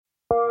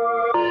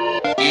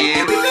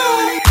Here we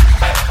go.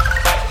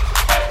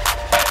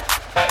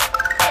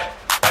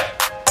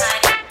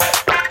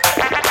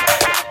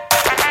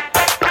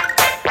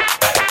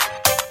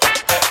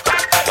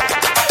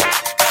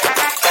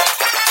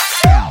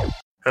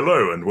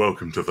 Hello and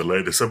welcome to the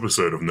latest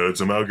episode of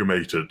Nerds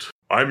Amalgamated.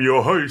 I'm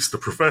your host, the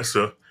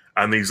Professor,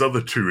 and these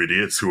other two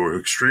idiots who are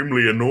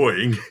extremely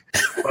annoying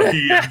are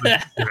here and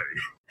DJ.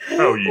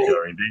 How are you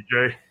going,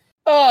 DJ?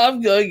 Oh, I'm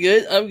going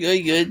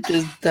good.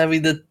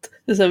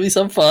 Just having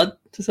some fun.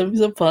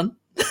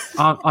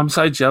 I'm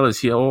so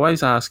jealous. You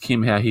always ask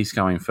him how he's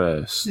going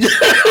first. You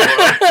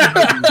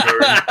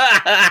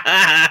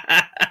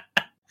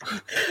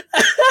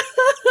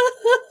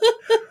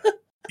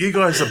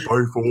guys are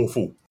both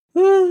awful.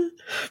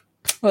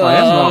 I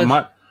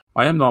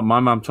am not. My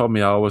mum told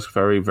me I was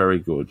very, very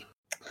good.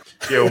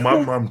 Yeah, well, my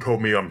mum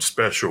told me I'm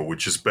special,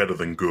 which is better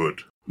than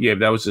good. Yeah,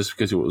 that was just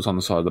because it was on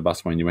the side of the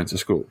bus when you went to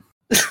school.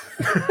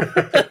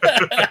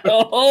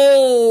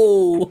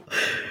 Oh!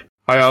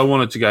 I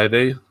wanted to go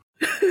there.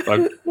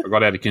 I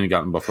got out of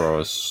kindergarten before I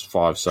was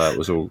 5, so it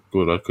was all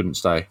good. I couldn't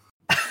stay.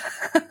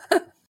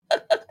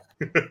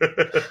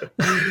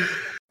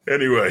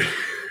 Anyway,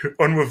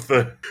 on with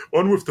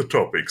the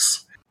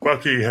topics.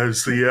 Bucky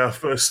has the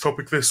first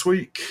topic this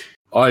week.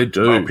 I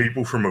do.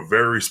 People from a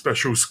very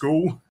special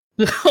school.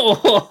 Please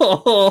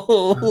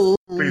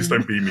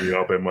don't beat me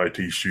up,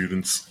 MIT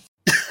students.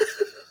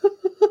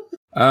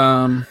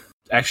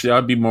 Actually,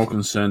 I'd be more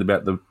concerned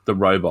about the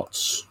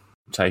robots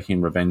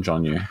taking revenge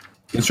on you.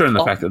 Considering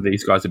the fact that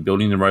these guys are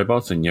building the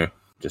robots and you're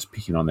just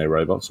picking on their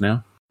robots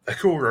now. They're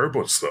cool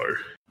robots, though.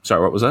 Sorry,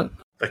 what was that?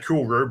 They're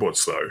cool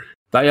robots, though.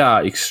 They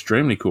are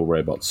extremely cool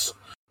robots.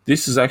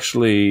 This is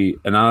actually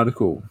an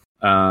article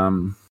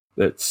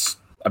that's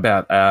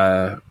about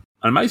an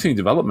amazing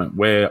development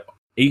where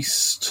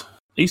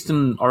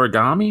Eastern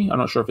origami, I'm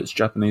not sure if it's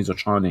Japanese or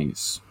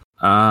Chinese,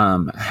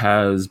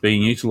 has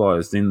been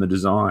utilized in the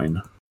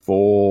design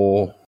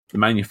for the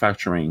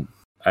manufacturing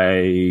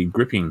a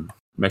gripping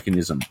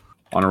mechanism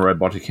on a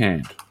robotic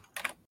hand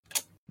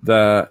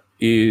that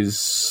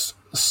is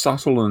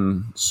subtle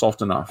and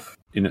soft enough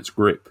in its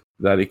grip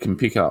that it can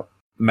pick up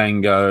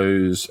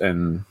mangoes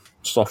and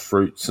soft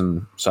fruits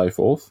and so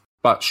forth,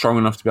 but strong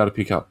enough to be able to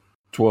pick up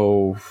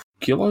 12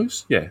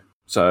 kilos. Yeah.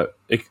 So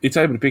it's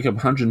able to pick up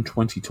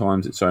 120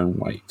 times its own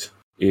weight.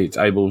 It's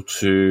able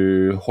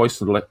to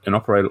hoist an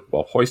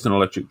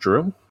electric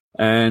drill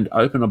and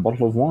open a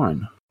bottle of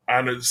wine.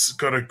 And it's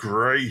got a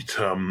great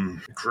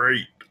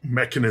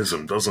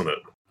mechanism, doesn't it?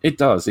 It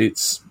does.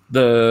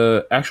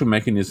 The actual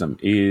mechanism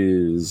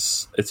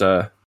is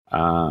a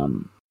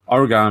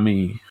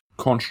origami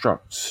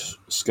construct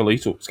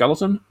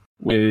skeleton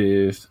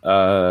with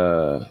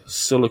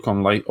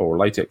silicone or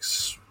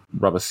latex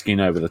rubber skin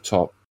over the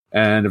top,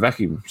 and a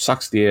vacuum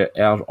sucks the air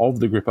out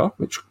of the gripper,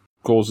 which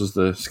causes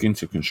the skin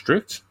to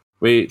constrict,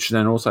 which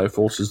then also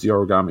forces the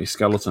origami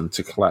skeleton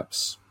to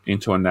collapse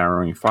into a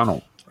narrowing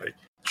funnel.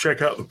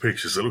 Check out the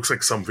pictures. It looks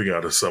like something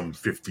out of some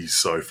 50s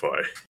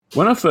sci-fi.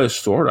 When I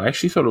first saw it, I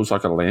actually thought it was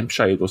like a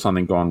lampshade or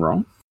something gone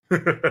wrong.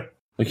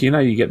 Like,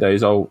 you get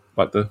those old,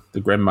 like the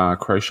grandma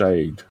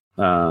crocheted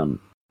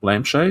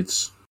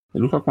lampshades? They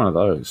look like one of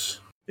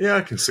those. Yeah,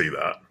 I can see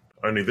that.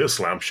 Only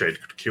this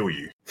lampshade could kill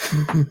you.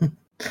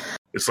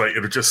 It's like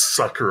it'll just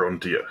sucker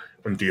onto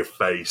your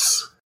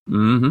face.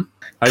 Mm-hmm.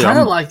 Hey, Kind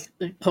of like...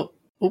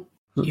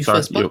 you sorry,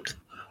 first spoke.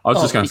 I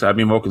was just going to say, I'd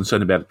be more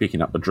concerned about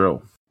picking up the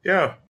drill.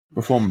 Yeah.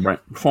 Perform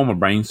a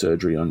brain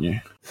surgery on you.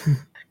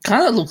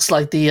 Kind of looks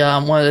like the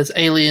one of those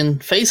alien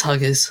face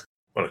huggers.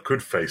 Well, it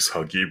could face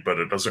hug you, but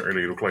it doesn't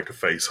really look like a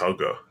face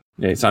hugger.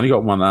 Yeah, it's only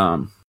got one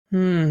arm.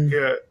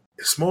 Yeah,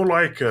 it's more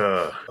like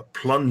a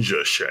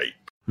plunger shape.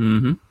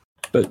 Mm-hmm.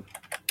 But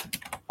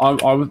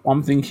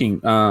I'm thinking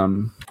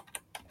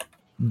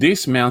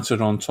this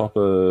mounted on top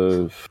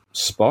of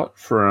Spot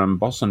from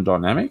Boston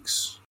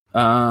Dynamics,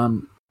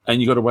 and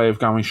you got a way of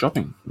going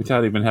shopping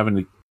without even having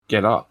to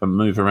get up and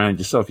move around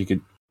yourself. You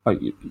could, like,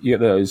 you get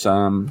those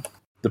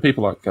the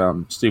people like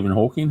Stephen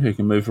Hawking who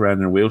can move around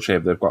in a wheelchair.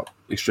 They've got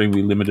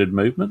extremely limited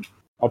movement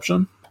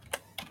option.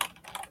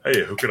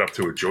 Hey, hook it up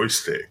to a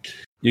joystick.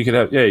 You could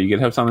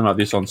have something like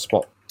this on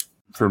Spot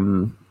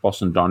from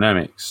Boston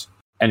Dynamics,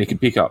 and it can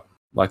pick up,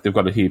 like they've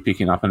got it here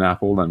picking up an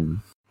apple,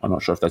 and I'm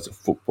not sure if that's a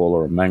football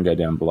or a mango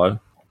down below,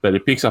 but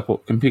it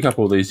can pick up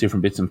all these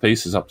different bits and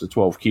pieces up to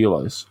 12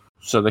 kilos,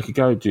 so they could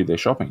go do their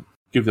shopping,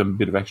 give them a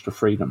bit of extra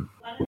freedom.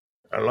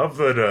 I love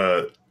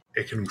that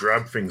it can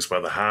grab things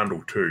by the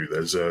handle too.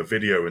 There's a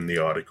video in the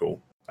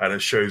article, and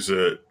it shows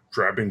it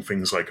grabbing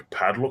things like a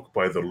padlock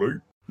by the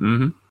loop.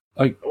 Mm-hmm.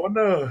 I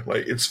wonder,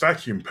 like, it's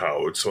vacuum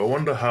powered, so I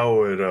wonder how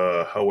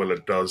well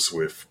it does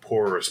with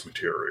porous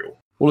material.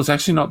 Well, it's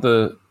actually not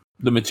the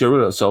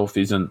material itself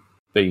isn't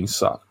being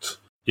sucked.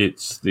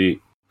 It's the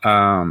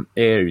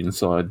air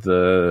inside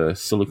the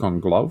silicone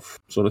glove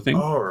sort of thing.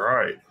 Oh,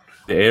 right.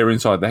 The air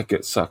inside that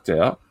gets sucked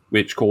out,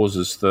 which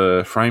causes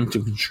the frame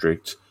to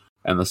constrict,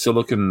 and the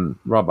silicone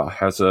rubber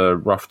has a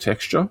rough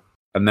texture,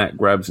 and that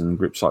grabs and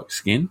grips like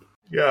skin.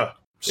 Yeah.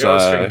 So, I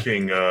was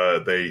thinking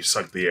they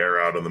suck the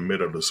air out of the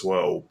middle as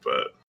well,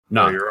 but...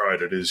 No. you're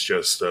right. It is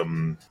just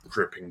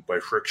gripping by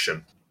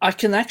friction. I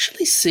can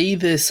actually see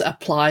this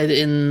applied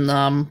in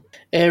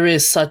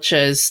areas such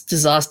as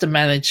disaster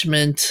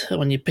management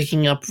when you're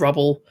picking up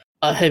rubble,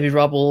 heavy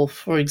rubble,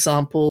 for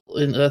example,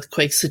 in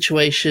earthquake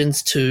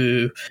situations,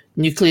 to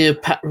nuclear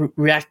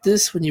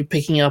reactors when you're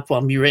picking up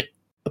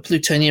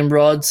plutonium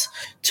rods,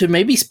 to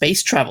maybe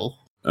space travel.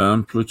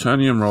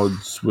 Plutonium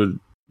rods would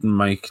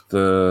make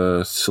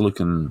the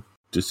silicon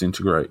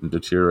disintegrate and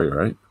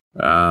deteriorate.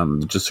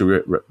 Just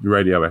the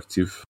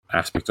radioactive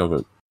aspect of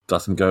it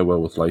doesn't go well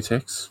with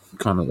latex,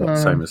 kind of the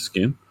same as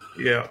skin.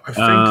 Yeah, I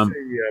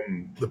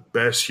think the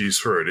best use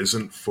for it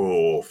isn't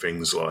for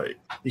things like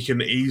you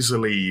can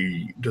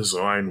easily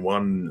design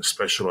one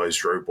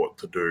specialized robot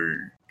to do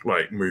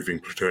like moving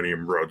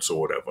plutonium rods or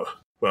whatever.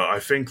 But I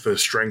think the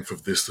strength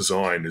of this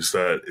design is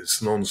that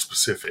it's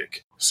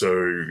non-specific.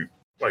 So,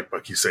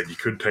 like you said, you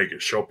could take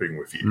it shopping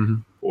with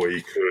you, or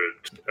you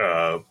could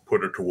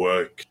put it to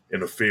work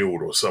in a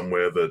field or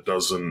somewhere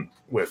that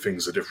where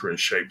things are different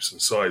shapes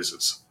and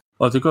sizes.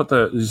 Like they've got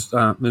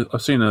that.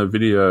 I've seen a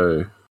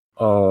video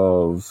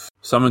of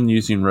someone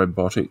using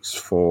robotics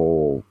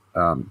for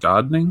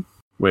gardening,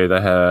 where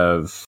they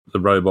have the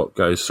robot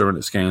goes through and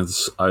it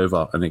scans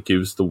over, and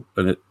it's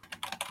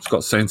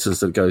got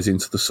sensors that goes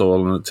into the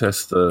soil and it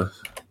tests the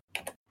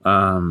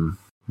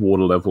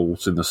water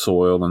levels in the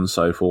soil and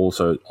so forth.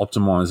 So it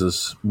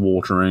optimizes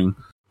watering,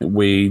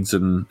 weeds,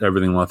 and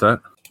everything like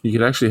that. You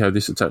could actually have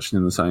this attached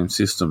in the same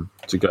system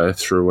to go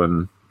through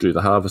and do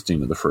the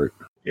harvesting of the fruit.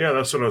 Yeah,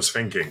 that's what I was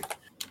thinking.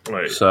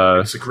 Like, So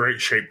it's a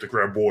great shape to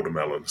grab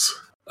watermelons.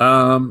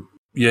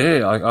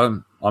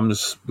 yeah, I'm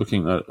just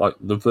looking at like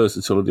the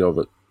versatility of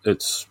it.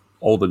 It's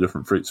all the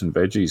different fruits and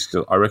veggies.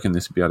 'Cause I reckon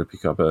this would be able to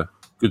pick up a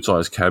good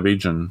sized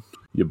cabbage and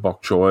your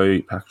bok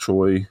choy, pak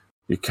choy,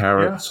 your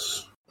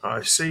carrots. Yeah.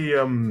 I see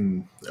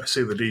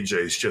the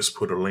DJ's just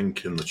put a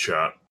link in the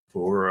chat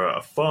for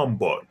a farm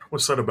bot.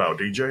 What's that about,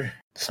 DJ?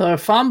 So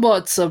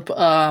FarmBot's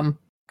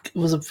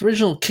was an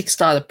original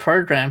Kickstarter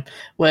program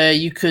where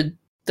you could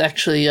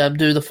actually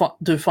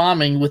do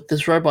farming with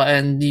this robot,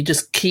 and you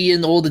just key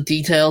in all the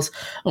details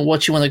on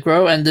what you want to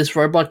grow, and this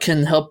robot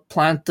can help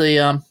plant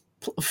the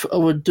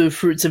would do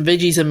fruits and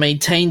veggies and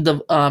maintain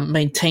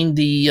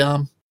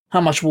the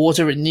how much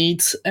water it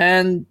needs.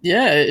 And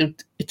yeah,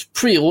 it's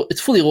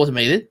fully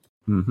automated,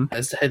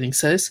 as the heading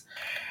says.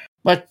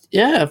 But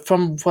yeah,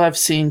 from what I've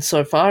seen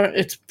so far,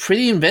 it's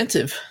pretty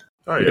inventive.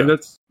 Oh Yeah,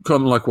 that's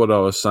kind of like what I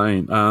was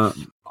saying.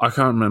 I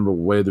can't remember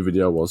where the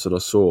video was that I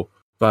saw,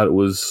 but it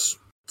was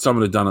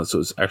someone had done it, so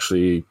it's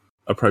actually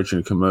approaching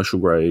a commercial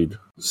grade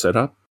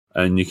setup,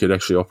 and you could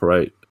actually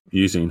operate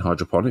using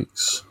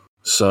hydroponics.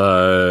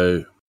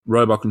 So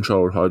robot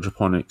controlled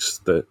hydroponics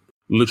that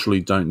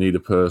literally don't need a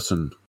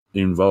person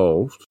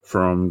involved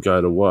from go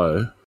to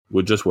woe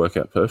would just work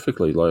out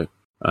perfectly. Like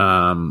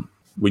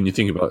when you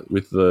think about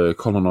with the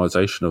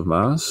colonization of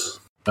Mars,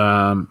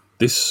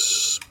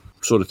 this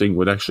sort of thing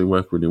would actually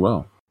work really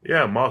well.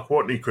 Yeah, Mark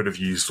Watney could have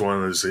used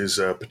one as his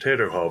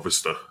potato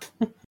harvester.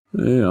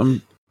 Yeah,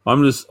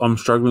 I'm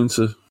struggling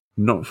to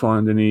not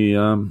find any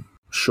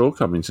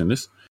shortcomings in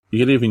this. You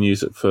could even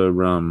use it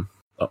for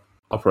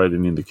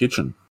operating in the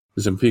kitchen.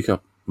 You can pick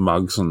up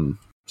mugs and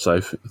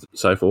so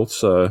forth.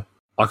 So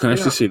I can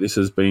actually see this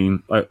as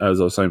being,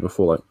 as I was saying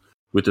before, like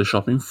with the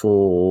shopping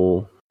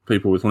for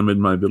people with limited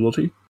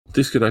mobility.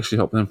 This could actually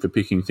help them for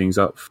picking things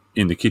up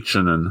in the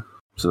kitchen, and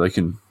so they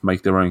can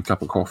make their own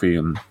cup of coffee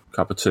and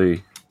cup of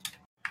tea.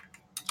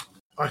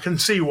 I can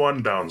see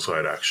one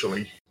downside,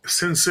 actually.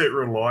 Since it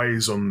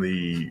relies on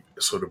the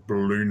sort of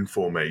balloon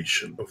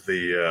formation of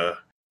the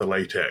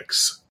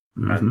latex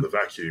and the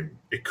vacuum,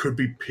 it could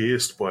be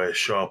pierced by a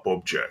sharp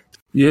object.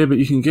 Yeah, but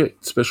you can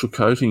get special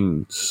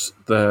coatings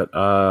that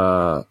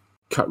are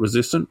cut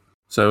resistant.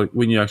 So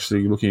when you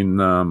actually look in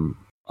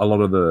a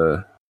lot of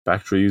the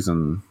factories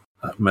and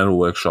metal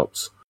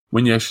workshops,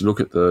 when you actually look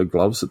at the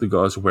gloves that the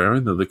guys are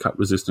wearing, the cut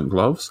resistant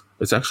gloves,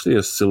 it's actually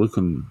a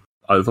silicone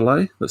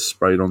overlay that's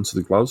sprayed onto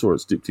the gloves, or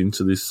it's dipped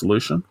into this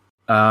solution.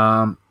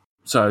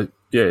 So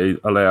yeah, it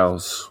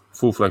allows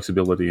full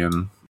flexibility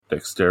and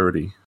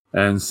dexterity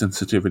and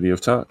sensitivity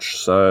of touch.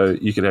 So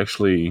you could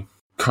actually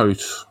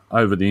coat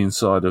over the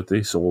inside of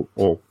this or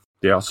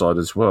the outside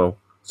as well,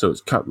 so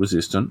it's cut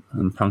resistant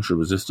and puncture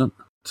resistant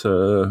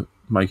to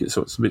make it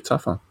so it's a bit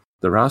tougher.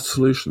 There are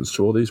solutions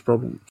to all these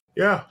problems.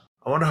 Yeah,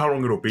 I wonder how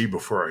long it'll be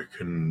before I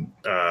can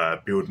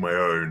build my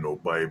own or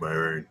buy my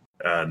own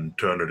and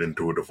turn it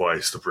into a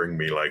device to bring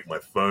me like my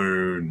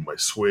phone, my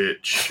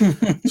Switch,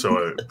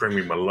 so bring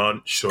me my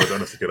lunch so I don't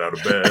have to get out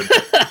of bed.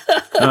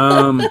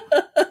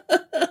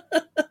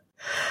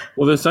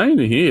 Well, they're saying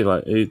here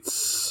like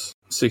it's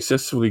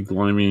successfully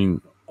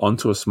gloaming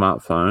onto a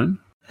smartphone,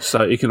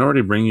 so it can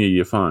already bring you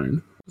your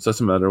phone. It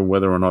doesn't matter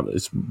whether or not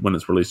it's when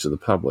it's released to the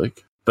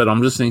public. But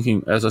I'm just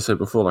thinking, as I said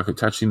before, like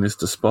attaching this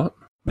to Spot,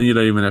 then you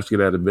don't even have to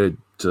get out of bed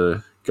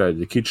to go to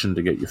the kitchen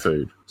to get your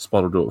food.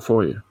 Spot will do it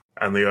for you.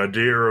 And the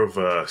idea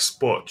of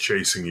Spot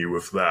chasing you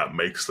with that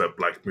makes that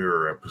Black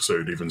Mirror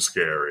episode even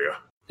scarier.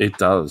 It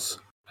does.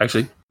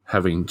 Actually,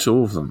 having two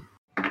of them.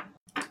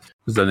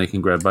 because then they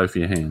can grab both of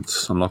your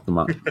hands and lock them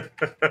up.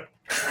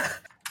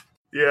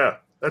 Yeah,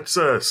 that's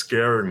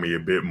scaring me a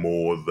bit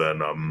more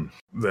than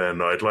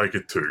I'd like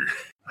it to.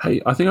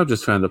 Hey, I think I've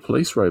just found a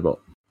police robot.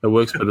 It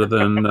works better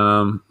than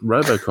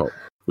RoboCop.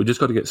 We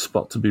just got to get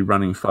Spot to be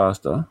running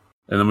faster,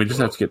 and then we just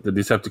have to get the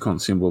Decepticon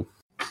symbol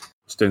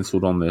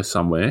stenciled on there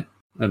somewhere,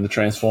 and the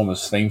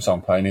Transformers theme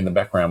song playing in the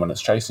background when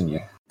it's chasing you.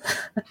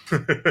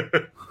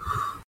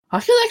 I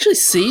can actually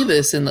see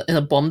this in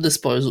a bomb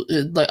disposal,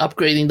 like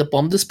upgrading the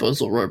bomb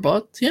disposal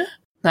robot. Yeah,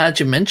 now that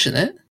you mention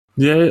it.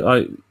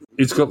 Yeah,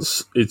 it's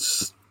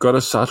got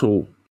a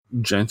subtle,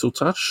 gentle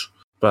touch,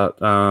 but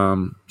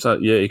so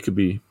yeah, it could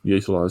be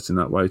utilised in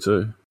that way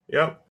too.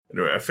 Yep.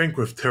 Anyway, I think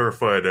we've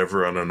terrified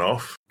everyone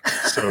enough.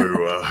 So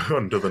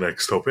on to the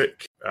next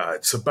topic.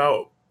 It's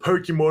about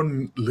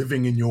Pokemon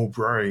living in your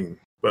brain.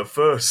 But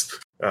first,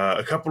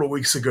 a couple of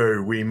weeks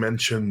ago, we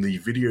mentioned the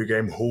Video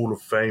Game Hall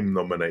of Fame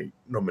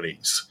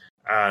nominees.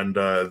 And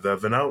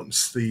they've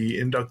announced the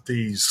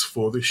inductees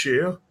for this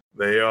year.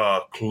 They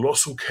are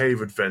Colossal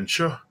Cave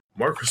Adventure,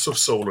 Microsoft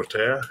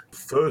Solitaire,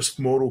 First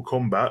Mortal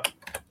Kombat,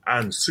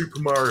 and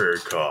Super Mario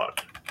Kart,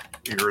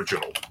 the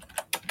original.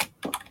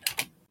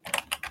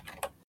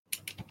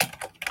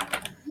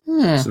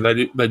 So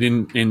they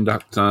didn't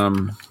induct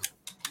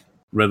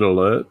Red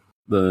Alert,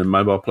 the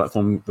mobile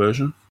platform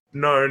version?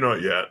 No,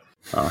 not yet.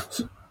 Oh,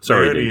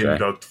 sorry, they only DJ.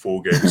 induct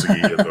 4 games a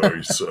year,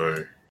 though,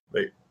 so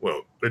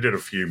they did a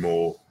few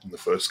more in the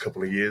first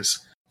couple of years.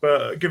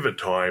 But give it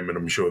time, and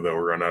I'm sure they'll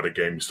run out of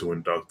games to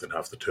induct and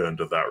have to turn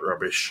to that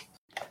rubbish.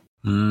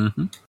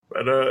 Mm-hmm.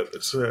 But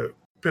it's a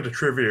bit of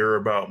trivia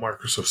about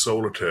Microsoft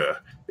Solitaire.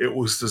 It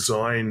was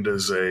designed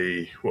as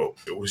it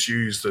was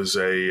used as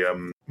a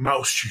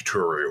mouse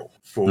tutorial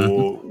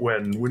for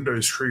when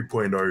Windows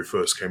 3.0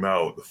 first came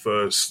out. The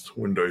first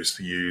Windows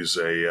to use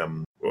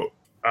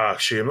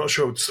actually, I'm not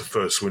sure if it's the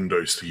first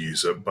Windows to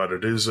use it, but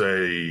it is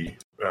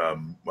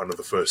one of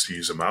the first to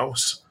use a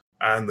mouse.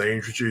 And they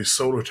introduced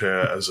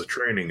Solitaire as a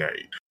training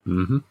aid.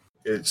 Mm-hmm.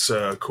 It's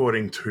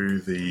according to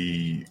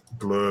the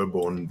blurb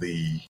on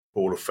the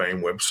Hall of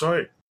Fame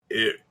website.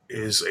 It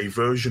is a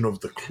version of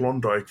the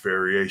Klondike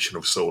variation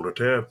of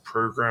Solitaire,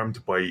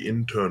 programmed by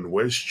intern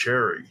Wes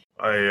Cherry.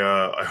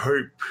 I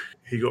hope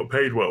he got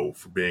paid well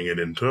for being an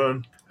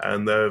intern,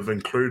 and they've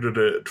included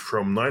it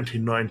from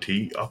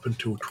 1990 up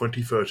until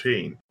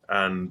 2013,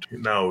 and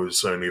now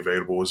it's only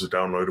available as a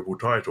downloadable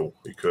title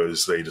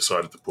because they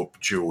decided to put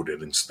Bejeweled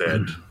in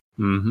instead.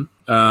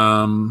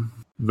 Mm-hmm.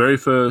 Very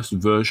first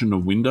version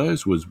of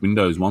Windows was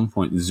Windows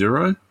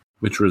 1.0,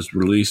 which was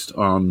released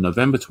on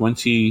November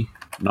 20,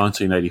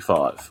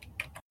 1985.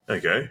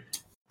 Okay.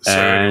 So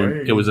And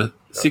anyway, it was a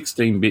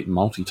 16-bit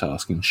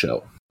multitasking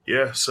shell.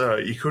 yes,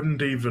 you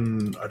couldn't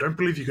even... I don't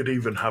believe you could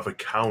even have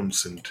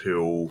accounts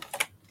until,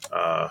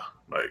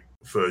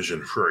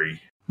 version 3.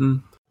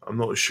 I'm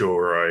not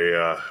sure.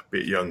 I'm a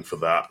bit young for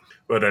that.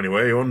 But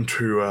anyway, on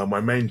to my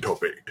main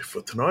topic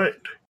for tonight.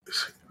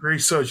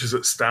 Researchers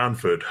at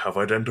Stanford have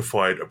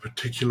identified a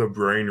particular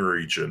brain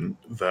region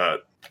that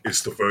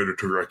is devoted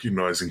to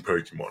recognizing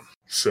Pokemon.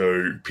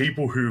 So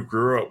people who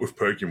grew up with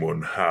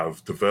Pokemon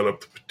have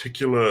developed a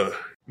particular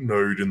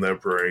node in their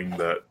brain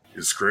that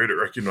is great at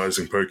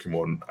recognizing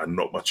Pokemon and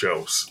not much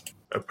else.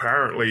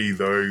 Apparently,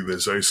 though,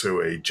 there's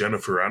also a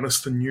Jennifer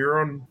Aniston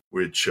neuron,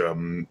 which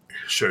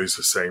shows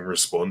the same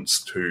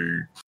response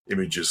to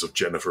images of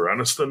Jennifer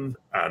Aniston,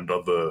 and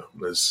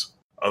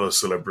other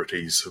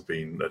celebrities have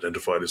been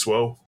identified as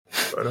well.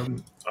 But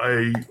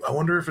I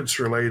wonder if it's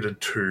related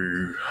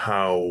to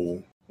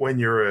how when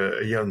you're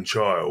a young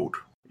child,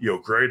 you're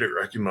great at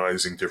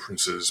recognizing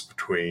differences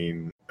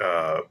between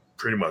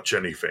pretty much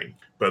anything.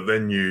 But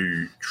then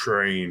you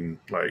train,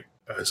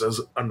 as I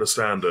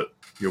understand it,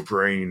 your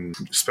brain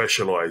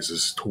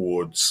specializes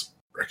towards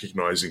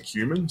recognizing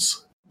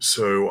humans.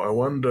 So I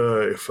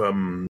wonder if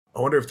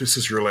this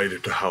is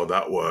related to how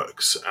that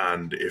works,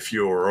 and if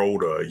you're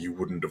older, you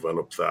wouldn't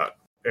develop that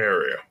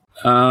area.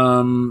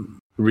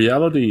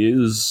 Reality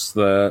is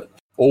that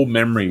all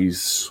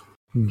memories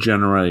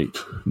generate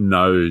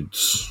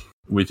nodes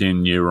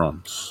within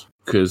neurons,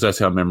 because that's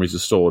how memories are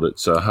stored.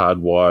 It's a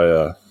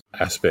hardwire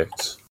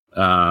aspect.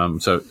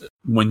 So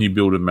when you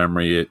build a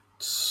memory,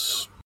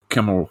 it's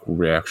chemical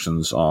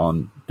reactions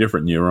on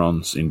different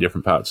neurons in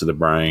different parts of the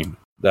brain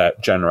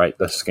that generate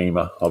the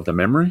schema of the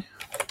memory,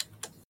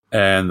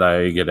 and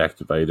they get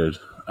activated.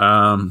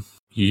 I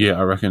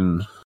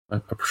reckon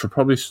I should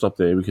probably stop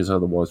there, because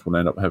otherwise we'll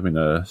end up having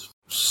a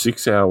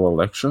 6-hour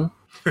lecture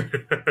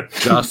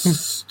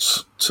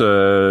just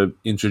to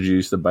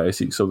introduce the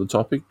basics of the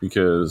topic,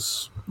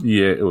 because,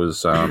 it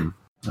was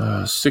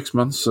 6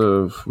 months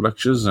of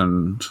lectures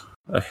and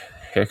a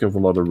heck of a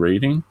lot of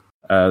reading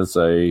as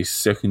a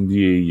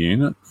second-year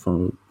unit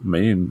for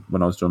me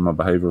when I was doing my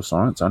behavioural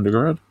science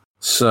undergrad.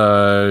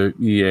 So,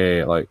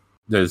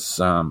 there's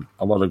a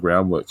lot of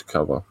groundwork to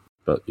cover.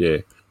 But,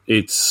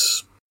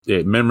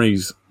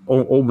 memories...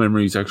 All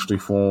memories actually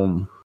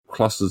form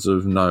clusters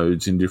of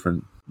nodes in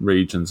different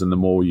regions, and the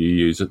more you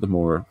use it, the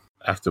more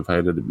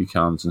activated it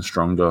becomes and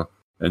stronger,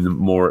 and the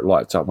more it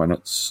lights up when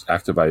it's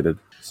activated.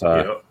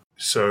 So,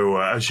 So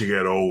as you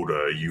get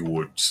older, you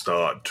would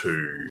start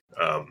to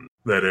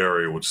that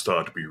area would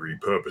start to be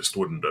repurposed,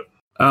 wouldn't it?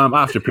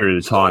 After a period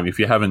of time, if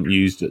you haven't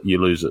used it, you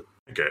lose it.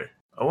 Okay.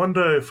 I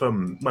wonder if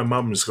my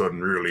mum's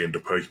gotten really into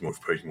Pokemon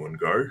with Pokemon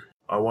Go.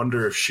 I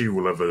wonder if she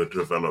will ever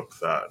develop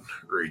that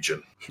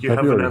region. Do you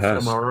have an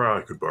fMRI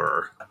I could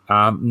borrow?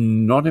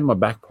 Not in my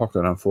back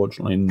pocket,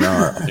 unfortunately.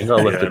 No, I think I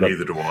left it.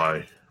 Neither do I.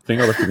 I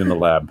think I left it in the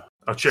lab.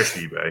 I'll check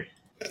eBay.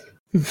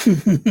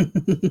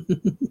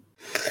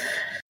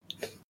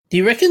 Do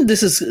you reckon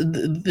this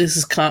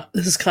is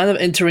kind of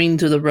entering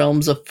into the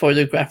realms of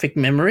photographic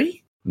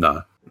memory?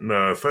 No.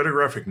 No,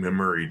 photographic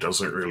memory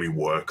doesn't really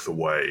work the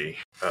way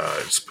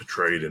it's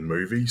portrayed in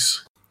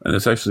movies. And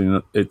it's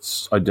actually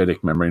it's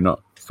eidetic memory,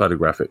 not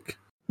photographic.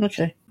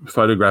 Okay.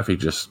 Photographic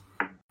just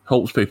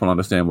helps people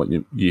understand what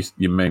you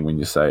mean when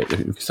you say it. If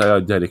you say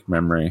eidetic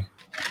memory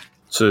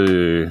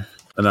to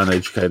an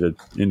uneducated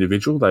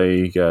individual,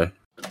 they go,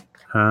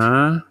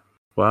 huh?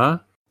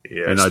 What?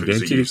 Yeah,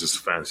 because it uses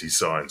fancy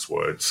science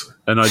words.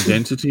 An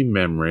identity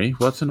memory?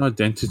 What's an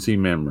identity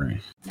memory?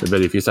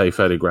 But if you say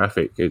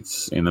photographic,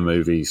 it's in the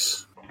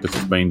movies because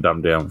it's been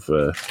dumbed down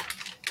for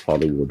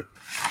Hollywood.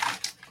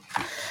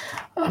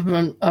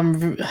 I'm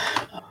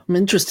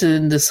interested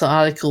in this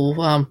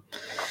article.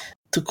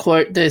 To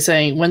quote, they're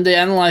saying, when they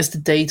analyzed the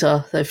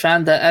data, they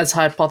found that, as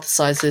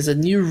hypothesized, there's a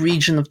new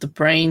region of the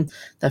brain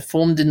that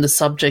formed in the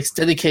subjects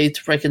dedicated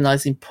to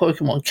recognizing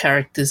Pokemon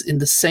characters in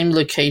the same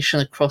location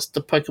across the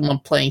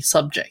Pokemon playing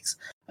subjects.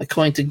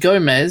 According to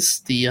Gomez,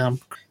 the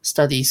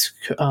study's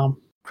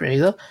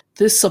creator,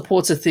 this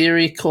supports a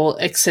theory called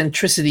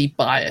eccentricity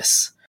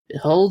bias. It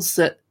holds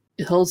that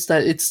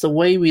it's the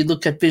way we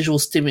look at visual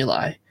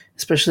stimuli,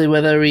 especially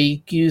whether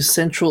we use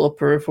central or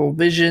peripheral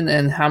vision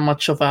and how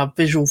much of our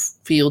visual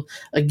field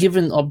a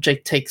given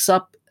object takes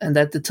up, and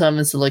that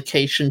determines the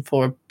location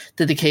for a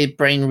dedicated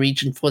brain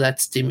region for that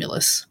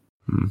stimulus.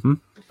 Mm-hmm.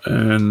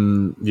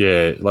 And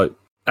yeah, like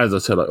as I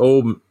said, like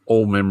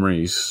all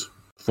memories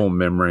form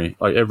memory.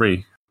 Like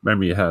every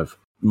memory you have,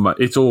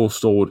 it's all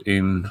stored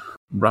in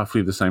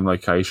roughly the same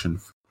location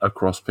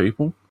across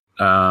people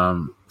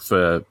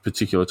for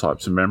particular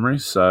types of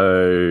memories.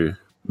 So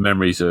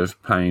memories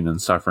of pain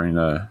and suffering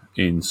are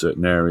in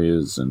certain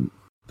areas and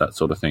that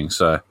sort of thing.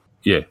 So,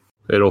 yeah,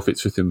 it all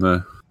fits within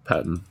the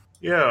pattern.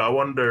 Yeah, I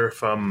wonder if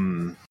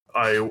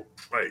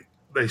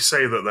they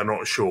say that they're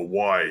not sure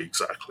why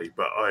exactly,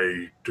 but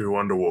I do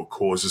wonder what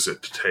causes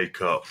it to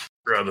take up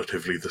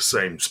relatively the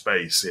same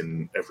space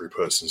in every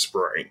person's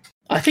brain.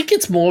 I think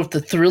it's more of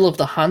the thrill of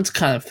the hunt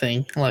kind of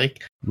thing.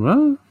 Like,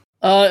 well,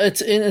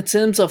 it's in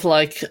terms of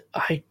like,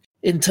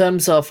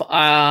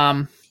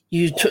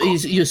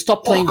 you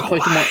stop playing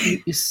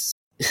Pokemon.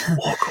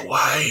 Walk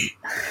away.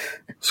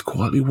 Just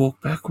quietly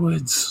walk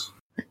backwards.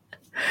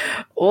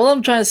 All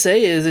I'm trying to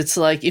say is, it's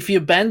like if you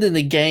abandon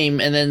the game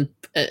and then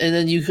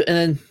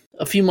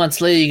a few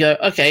months later you go,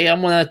 okay,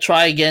 I'm gonna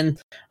try again.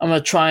 I'm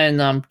gonna try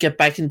and get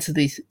back into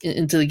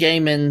the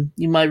game, and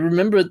you might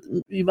remember it.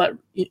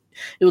 It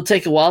will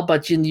take a while,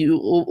 but you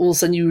all of a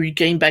sudden you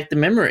regain back the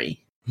memory.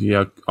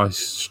 Yeah, I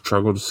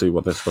struggle to see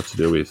what that's got to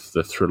do with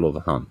the thrill of the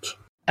hunt.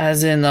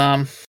 As in,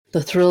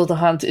 the thrill of the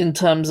hunt in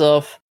terms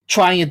of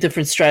trying a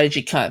different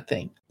strategy kind of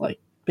thing. Like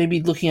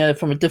maybe looking at it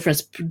from a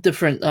different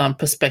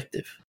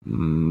perspective.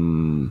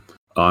 I'm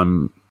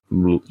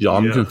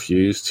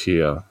confused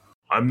here.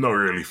 I'm not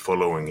really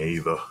following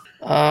either.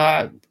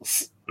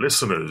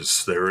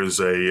 Listeners, there is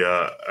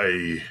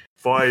a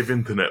 5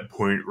 internet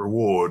point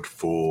reward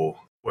for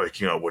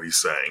working out what he's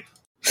saying.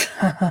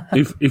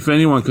 If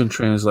anyone can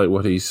translate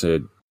what he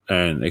said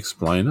and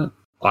explain it,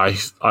 I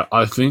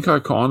think I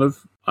kind of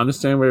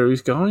understand where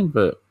he's going,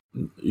 but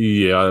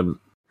yeah,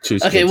 I'm too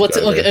scared. Okay. What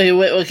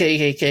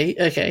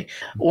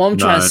I'm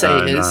trying to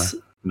say is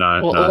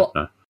no.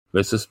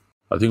 Let's just.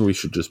 I think we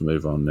should just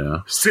move on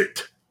now.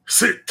 Sit.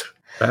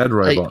 Bad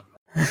robot.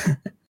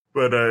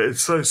 But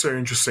it's so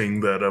interesting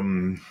that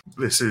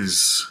this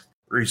is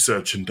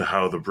research into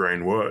how the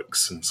brain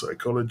works and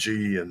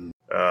psychology, and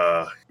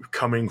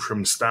coming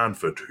from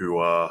Stanford, who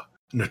are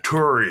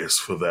notorious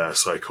for their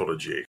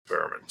psychology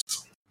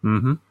experiments.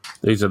 Mm-hmm.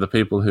 These are the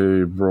people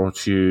who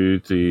brought you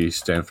the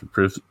Stanford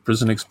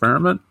prison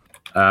experiment.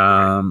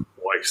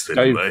 Twice,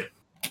 didn't they?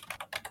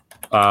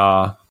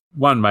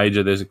 One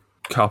major. There's a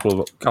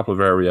couple of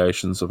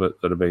variations of it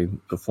that have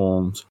been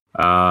performed,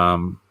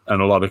 and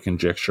a lot of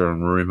conjecture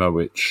and rumor,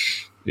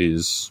 which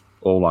is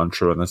all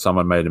untrue. And then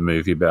someone made a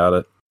movie about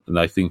it, and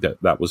they think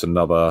that was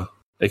another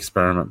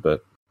experiment.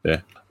 But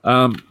yeah,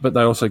 but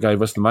they also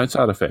gave us the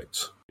Mozart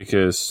effect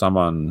because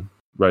someone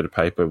wrote a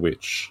paper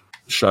which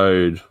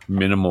showed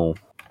minimal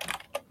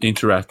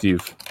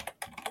interactive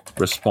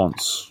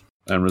response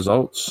and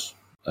results.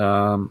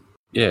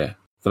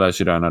 For those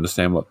who don't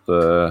understand what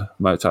the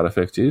Mozart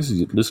effect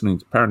is,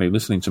 apparently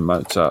listening to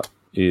Mozart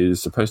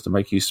is supposed to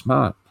make you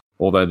smart.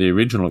 Although the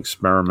original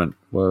experiment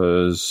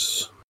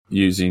was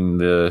using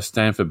the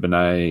Stanford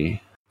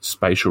Binet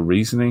spatial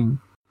reasoning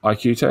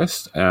IQ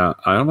test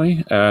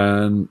only,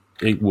 and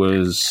it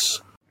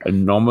was a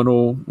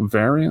nominal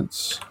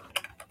variance,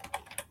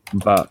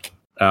 but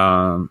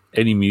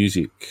any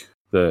music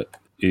that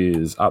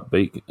is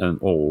upbeat and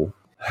all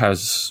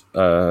has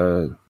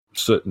a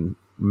certain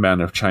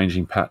amount of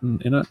changing pattern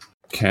in it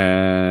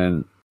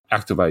can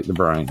activate the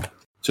brain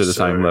to the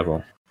same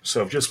level.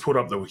 So I've just put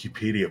up the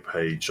Wikipedia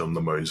page on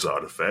the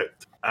Mozart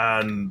effect,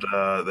 and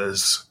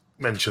there's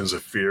mentions a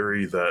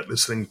theory that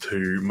listening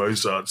to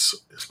Mozart's,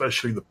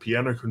 especially the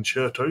piano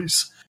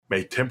concertos,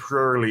 may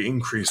temporarily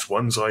increase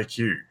one's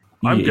IQ.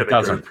 I'm going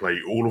to go play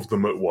all of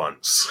them at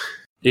once.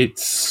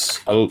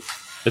 It's a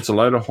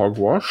load of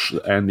hogwash,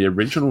 and the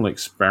original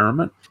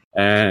experiment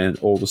and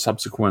all the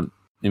subsequent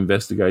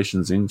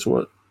investigations into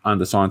it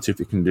under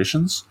scientific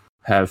conditions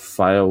have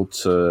failed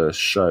to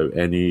show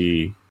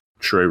any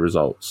true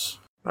results.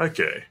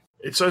 Okay.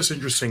 It's also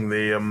interesting,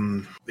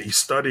 the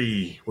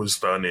study was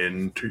done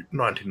in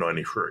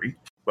 1993,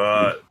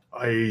 but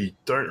I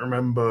don't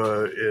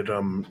remember it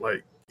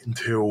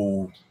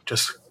until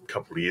just a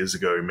couple of years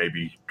ago,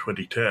 maybe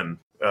 2010.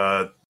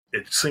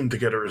 It seemed to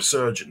get a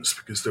resurgence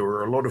because there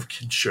were a lot of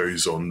kids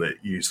shows on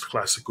that used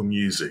classical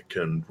music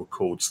and were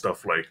called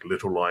stuff like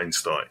Little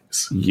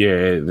Einsteins.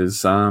 Yeah,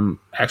 there's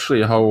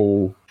actually a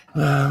whole,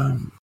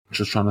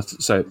 just trying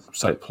to say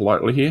it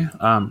politely here,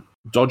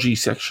 dodgy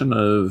section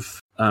of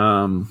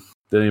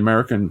the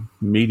American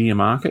media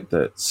market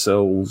that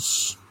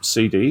sells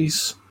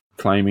CDs,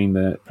 claiming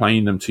that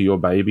playing them to your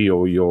baby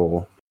or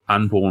your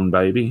unborn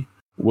baby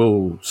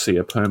will see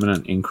a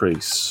permanent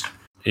increase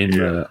in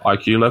the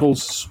IQ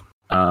levels.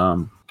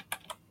 I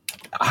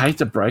hate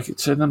to break it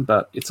to them,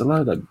 but it's a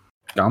load of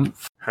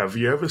gumph. Have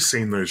you ever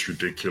seen those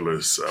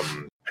ridiculous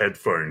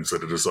headphones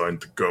that are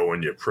designed to go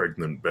on your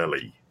pregnant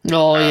belly?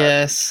 Oh,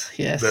 yes.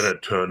 Then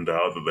it turned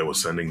out that they were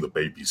sending the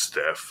babies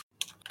deaf.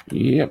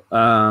 Yep.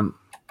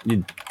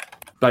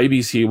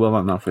 Babies hear well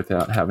enough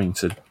without having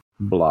to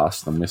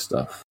blast them with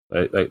stuff.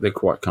 They're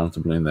quite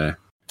comfortable in there.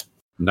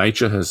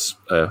 Nature has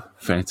a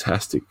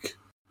fantastic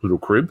little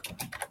crib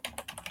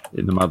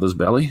in the mother's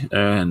belly,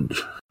 and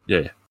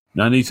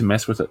no need to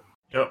mess with it.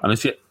 Yep.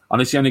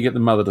 Unless you only get the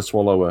mother to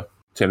swallow a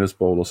tennis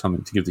ball or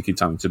something to give the kid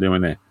something to do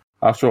in there.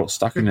 After all, it's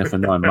stuck in there for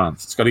 9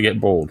 months. It's got to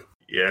get bored.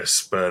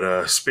 Yes,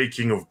 but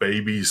speaking of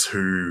babies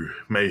who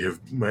may or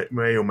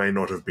may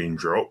not have been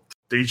dropped,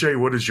 DJ,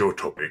 what is your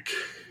topic?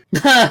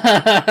 How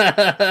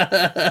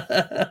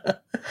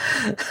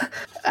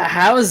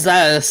is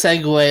that a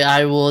segue?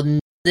 I will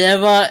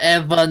never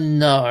ever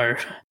know.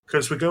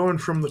 Because we're going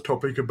from the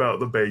topic about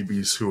the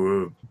babies who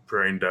are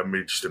brain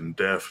damaged and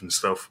deaf and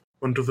stuff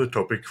onto the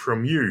topic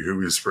from you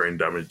who is brain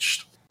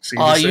damaged.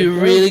 Are you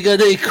really going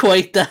to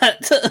equate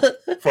that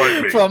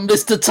Fight me. from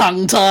Mr.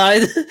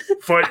 Tongue-Tied?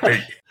 Fight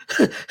me.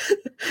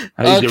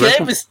 Okay,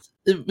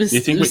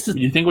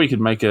 You think we could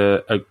make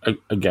a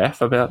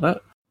gaff about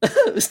that?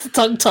 Mr.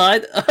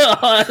 Tongue-Tied?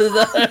 I don't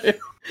know.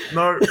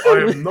 No, I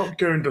am not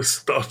going to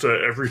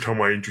stutter every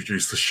time I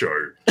introduce the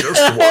show.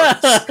 Just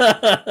once.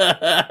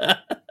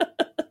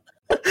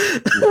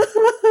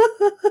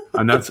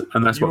 and that's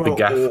what the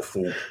gaff.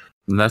 Awful.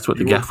 And that's what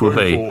the gaff will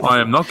be. Awful. I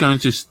am not going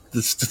to stutter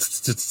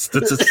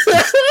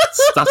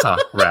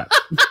rap.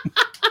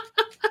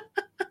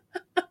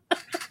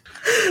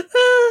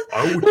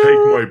 I will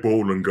take my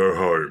ball and go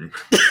home.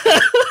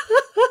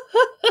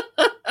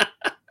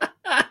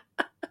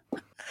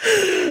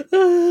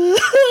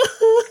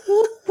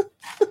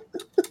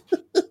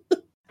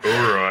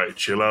 Alright,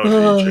 chill out,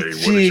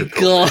 DJ. What is your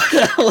topic? God,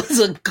 that was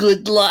a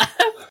good laugh.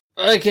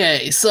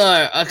 Okay,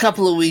 so a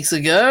couple of weeks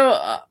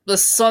ago, the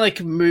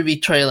Sonic movie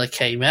trailer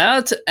came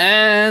out,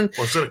 and...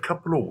 Was it a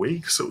couple of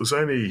weeks? It was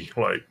only,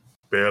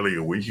 barely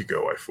a week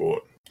ago, I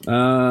thought.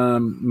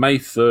 May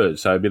 3rd,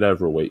 so a bit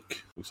over a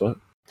week, looks like.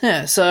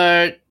 Yeah,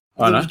 so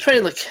the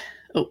trailer...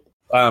 It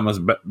was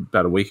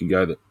about a week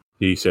ago that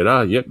he said,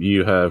 yep,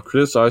 you have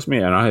criticised me,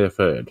 and I have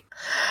heard.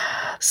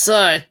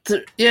 So,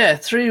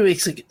 3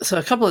 weeks ago, so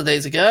a couple of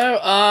days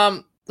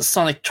ago, the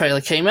Sonic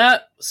trailer came out.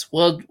 It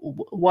was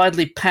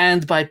widely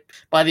panned by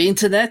the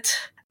internet,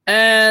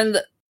 and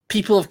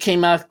people have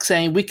came out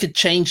saying we could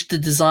change the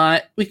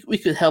design. We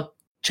could help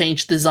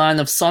change the design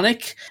of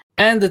Sonic.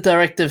 And the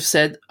director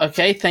said,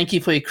 "Okay, thank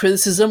you for your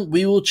criticism.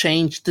 We will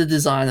change the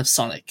design of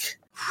Sonic."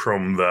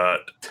 From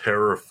that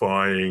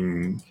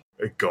terrifying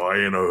guy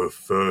in a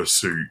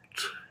fursuit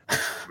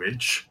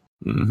image.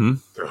 Mm-hmm.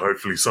 So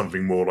hopefully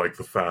something more like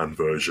the fan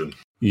version.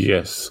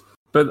 Yes.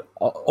 But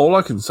all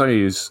I can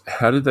say is,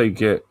 how did they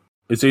get...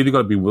 It's either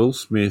got to be Will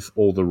Smith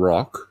or The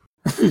Rock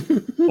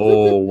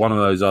or one of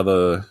those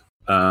other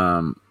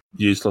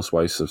useless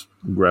wastes of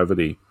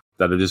gravity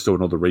that are just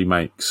doing all the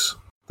remakes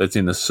that's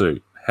in the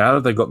suit. How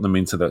have they got them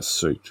into that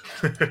suit?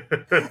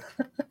 I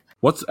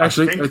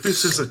think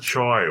this is a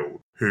child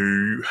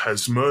who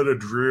has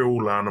murdered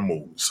real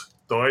animals,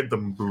 dyed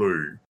them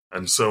blue,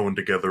 and sewn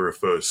together a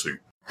fursuit.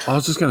 I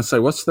was just going to say,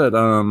 what's that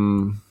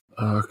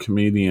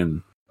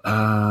comedian?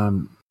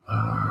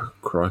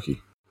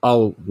 Crikey.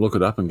 I'll look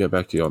it up and get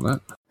back to you on that.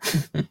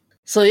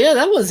 So yeah,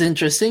 that was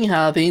interesting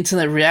how the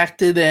internet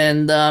reacted,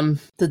 and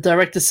the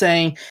director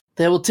saying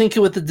they will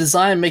tinker with the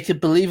design, make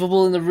it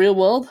believable in the real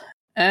world.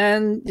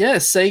 And yeah,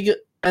 Sega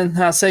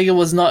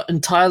was not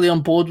entirely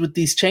on board with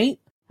these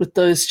with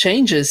those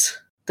changes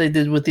they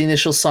did with the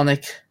initial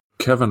Sonic.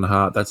 Kevin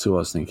Hart, that's who I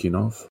was thinking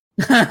of.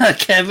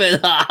 Kevin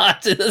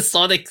Hart in a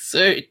Sonic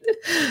suit.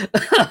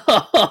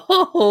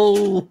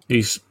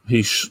 He's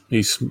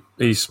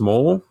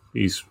small.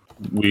 He's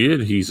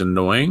weird. He's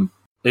annoying.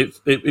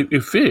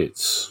 It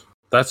fits.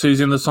 That's who's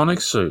in the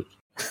Sonic suit.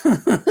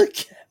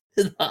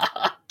 Kevin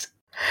Hart.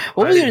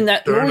 What were your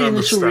I don't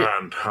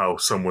understand how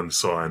someone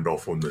signed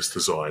off on this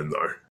design,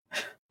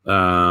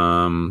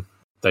 though.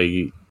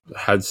 They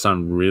had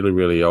some really,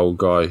 really old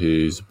guy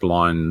who's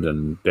blind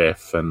and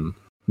deaf and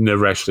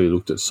never actually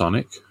looked at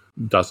Sonic,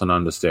 doesn't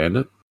understand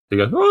it. He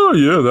goes, oh,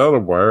 yeah, that'll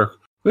work.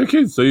 The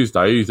kids these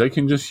days, they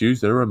can just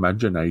use their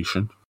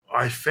imagination.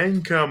 I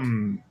think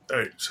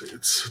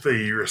it's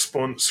the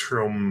response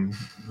from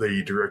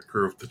the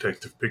director of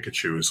Detective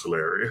Pikachu is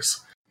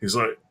hilarious. He's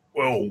like,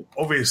 well,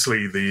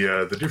 obviously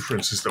the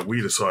difference is that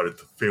we decided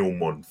to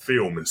film on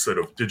film instead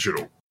of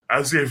digital.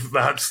 As if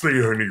that's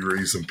the only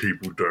reason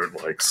people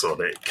don't like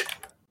Sonic.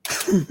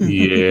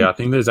 Yeah, I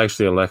think there's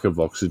actually a lack of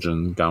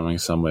oxygen going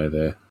somewhere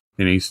there.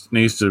 And he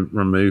needs to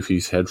remove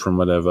his head from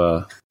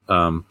whatever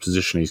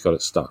position he's got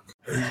it stuck.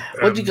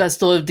 What do you guys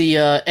thought of the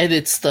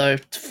edits, though?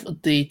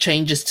 The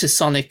changes to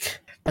Sonic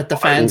that the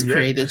fans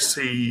created? I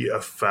see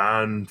a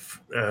fan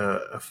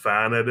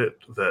edit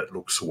that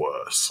looks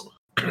worse.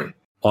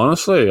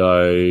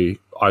 Honestly,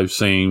 I've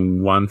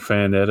seen one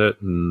fan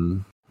edit,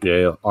 and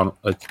yeah,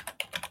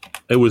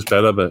 it was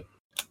better, but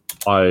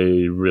I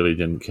really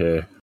didn't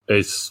care.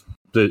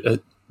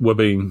 We're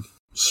being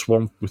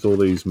swamped with all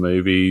these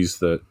movies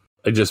that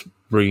are just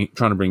trying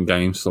to bring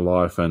games to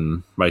life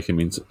and make them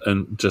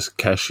and just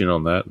cash in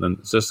on that, and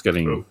it's just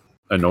getting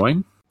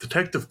annoying.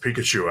 Detective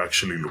Pikachu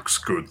actually looks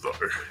good, though.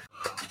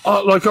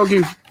 I'll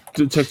give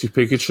Detective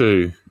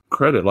Pikachu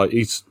credit.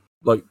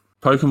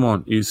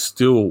 Pokemon is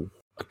still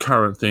a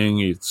current thing.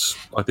 It's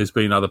like there's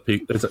been other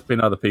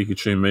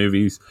Pikachu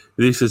movies.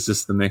 This is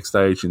just the next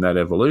stage in that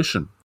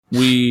evolution.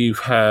 We've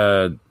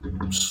had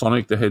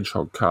Sonic the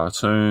Hedgehog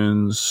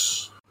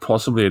cartoons,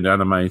 possibly an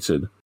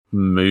animated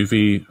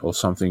movie or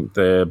something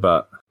there,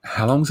 but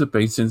how long's it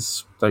been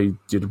since they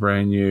did a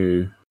brand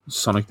new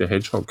Sonic the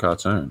Hedgehog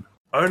cartoon?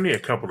 Only a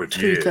couple of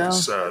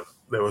years.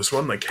 There was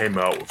one that came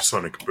out with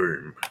Sonic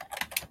Boom.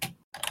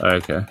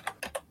 Okay.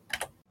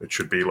 It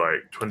should be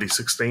like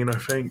 2016, I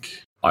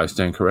think. I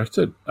stand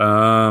corrected.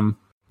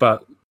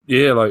 But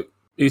yeah,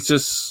 it's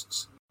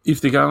just,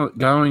 if they're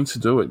going to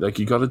do it,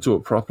 you got to do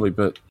it properly.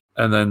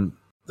 And then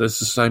there's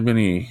just so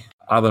many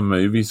other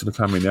movies that are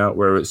coming out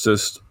where it's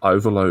just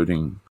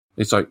overloading.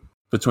 It's like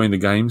between the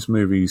games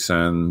movies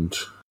and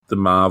the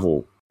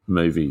Marvel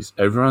movies,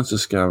 everyone's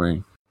just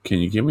going, can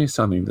you give me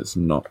something that's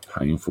not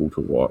painful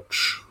to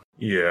watch?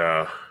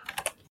 Yeah.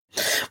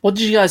 What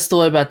did you guys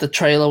thought about the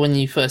trailer when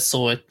you first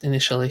saw it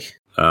initially?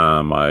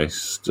 I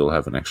still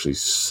haven't actually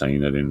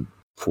seen it in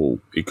full.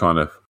 It kind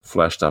of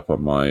flashed up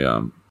on my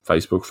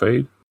Facebook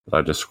feed, but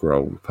I just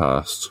scrolled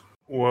past.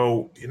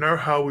 Well, you know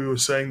how we were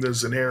saying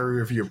there's an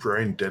area of your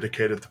brain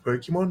dedicated to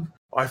Pokemon?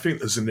 I think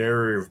there's an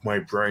area of my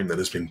brain that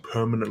has been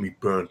permanently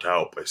burnt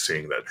out by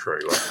seeing that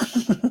trailer.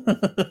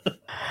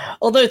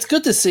 Although it's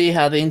good to see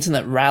how the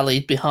internet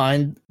rallied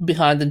behind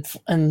it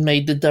and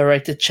made the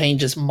director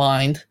change his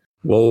mind.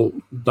 Well,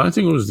 don't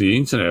think it was the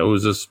internet. It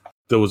was just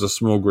there was a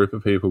small group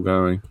of people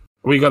going,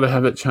 we got to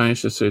have it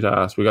changed to suit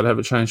us. We got to have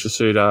it changed to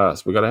suit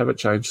us. We got to have it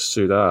changed to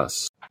suit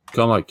us.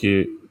 Kind of like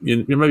you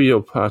remember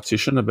your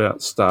partition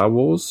about Star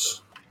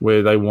Wars,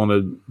 where they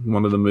wanted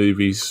one of the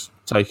movies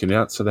taken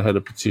out, so they had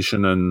a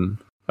petition, and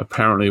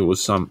apparently it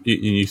was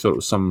you thought it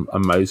was some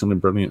amazingly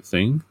brilliant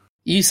thing.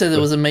 You said it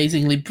was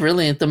amazingly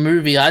brilliant, the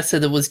movie. I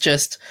said it was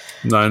just...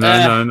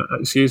 No.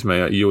 Excuse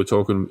me. You were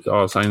talking...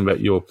 I was saying about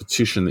your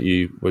petition that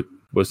you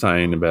were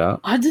saying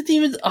about. I didn't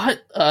even...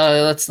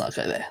 let's not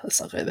go there.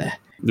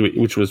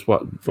 Which was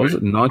what? Was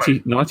it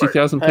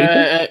 90,000 people?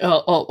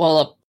 Hold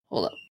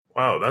up.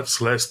 Wow,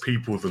 that's less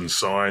people than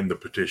signed the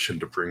petition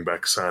to bring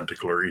back Santa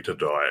Clarita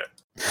Diet.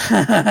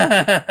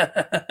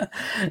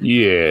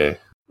 Yeah.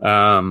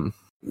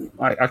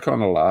 I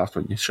kind of laughed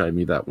when you showed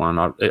me that one.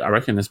 I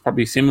reckon there's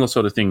probably a similar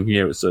sort of thing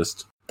here. It's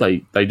just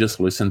they just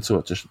listen to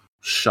it to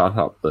shut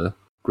up the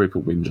group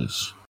of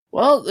whingers.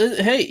 Well,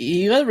 hey,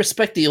 you got to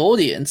respect the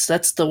audience.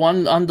 That's the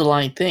one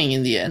underlying thing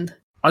in the end.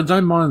 I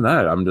don't mind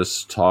that. I'm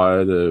just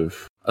tired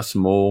of a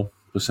small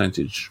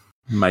percentage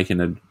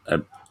making a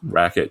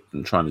racket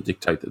and trying to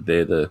dictate that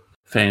they're the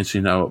fans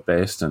who know it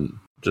best and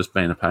just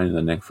being a pain in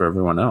the neck for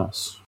everyone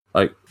else.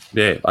 I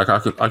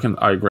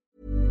agree.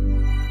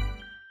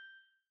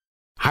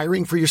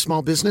 Hiring for your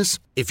small business?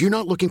 If you're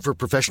not looking for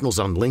professionals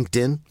on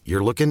LinkedIn,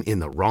 you're looking in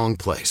the wrong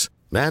place.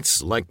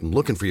 That's like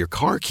looking for your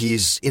car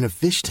keys in a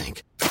fish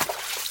tank.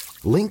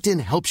 LinkedIn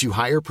helps you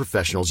hire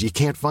professionals you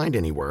can't find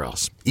anywhere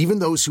else, even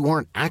those who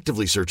aren't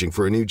actively searching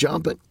for a new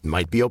job but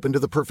might be open to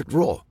the perfect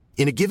role.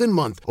 In a given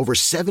month, over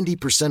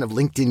 70% of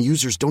LinkedIn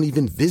users don't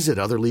even visit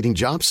other leading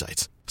job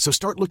sites. So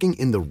start looking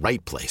in the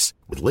right place.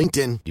 With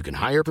LinkedIn, you can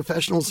hire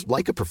professionals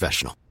like a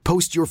professional.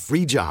 Post your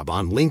free job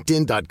on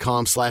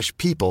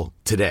linkedin.com/people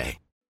today.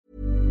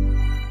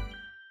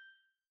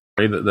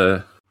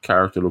 That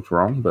character looked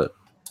wrong, but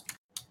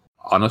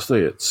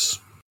honestly, it's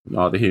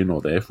neither here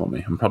nor there for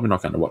me. I'm probably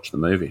not going to watch the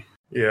movie.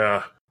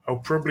 Yeah, I'll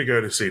probably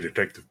go to see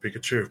Detective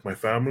Pikachu with my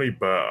family,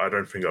 but I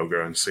don't think I'll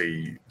go and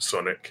see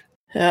Sonic.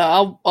 Yeah,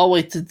 I'll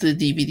wait till the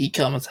DVD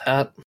comes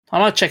out. I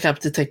might check out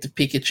Detective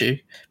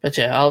Pikachu, but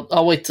yeah,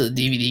 I'll wait till the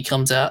DVD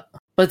comes out.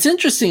 But it's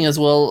interesting as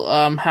well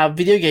how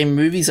video game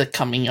movies are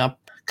coming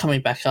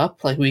back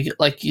up.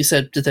 Like you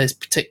said, there's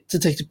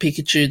Detective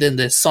Pikachu, then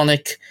there's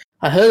Sonic.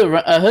 I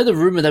heard a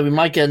rumor that we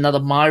might get another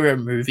Mario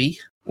movie.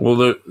 Well,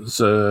 there's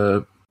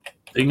a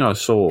thing I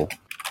saw.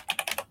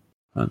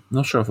 I'm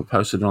not sure if I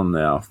posted it on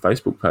our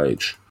Facebook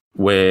page,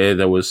 where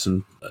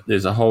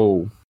there's a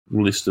whole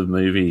list of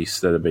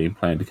movies that are being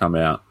planned to come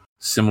out,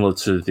 similar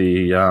to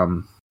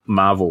the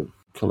Marvel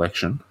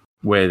collection,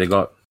 where they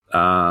got,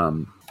 I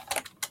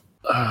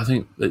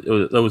think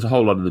there was a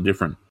whole lot of the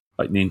different,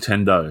 like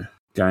Nintendo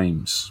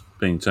games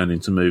being turned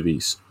into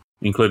movies,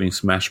 including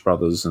Smash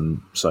Brothers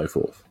and so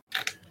forth.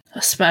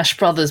 A Smash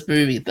Brothers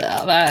movie,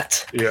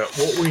 that. Yeah,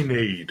 what we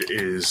need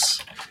is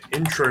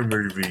intro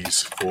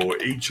movies for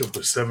each of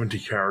the 70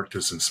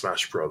 characters in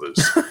Smash Brothers.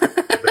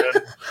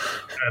 Then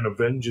an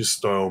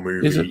Avengers-style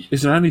movie.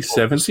 Is it only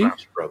 70?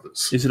 Smash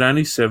Brothers. Is it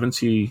only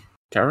 70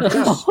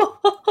 characters?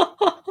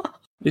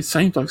 It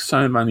seems like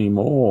so many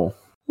more.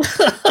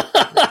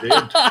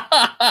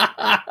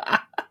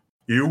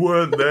 You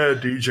weren't there,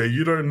 DJ.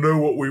 You don't know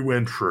what we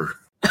went through.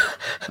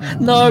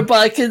 No, but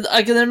I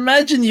can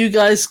imagine you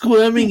guys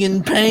squirming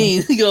in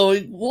pain,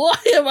 going, "Why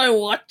am I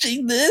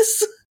watching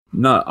this?"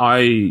 No,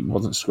 I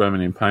wasn't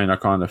squirming in pain. I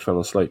kind of fell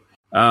asleep.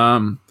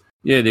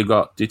 Yeah, they've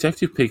got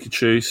Detective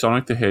Pikachu,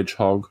 Sonic the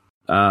Hedgehog,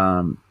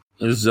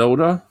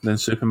 Zelda, then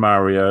Super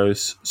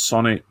Mario's,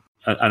 Sonic,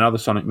 another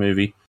Sonic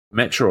movie,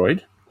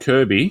 Metroid,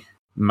 Kirby,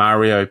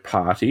 Mario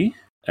Party,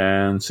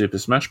 and Super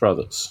Smash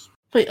Brothers.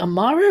 Wait, a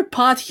Mario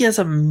Party has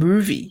a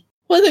movie?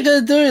 What are they going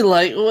to do?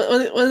 Like,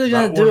 what are they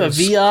going to do? A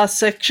VR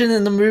section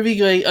in the movie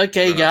going,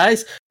 okay,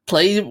 guys,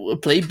 play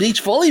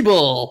beach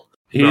volleyball.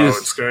 No,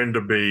 it's going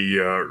to be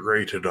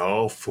rated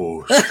R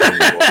for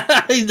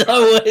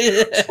No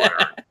way.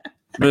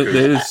 But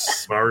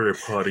there's Mario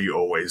Party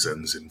always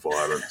ends in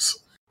violence.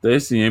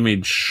 There's the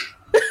image.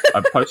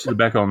 I posted it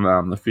back on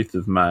the 5th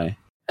of May.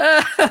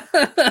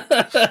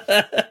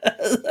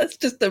 That's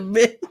just a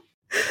myth.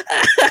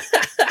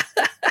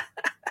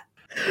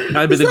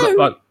 No, but they've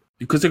got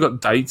because they've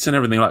got dates and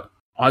everything. Like,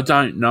 I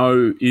don't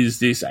know, is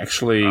this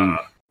actually?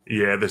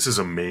 Yeah, this is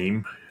a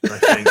meme. I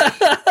think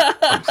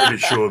I'm pretty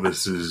sure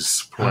this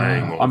is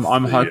playing. I'm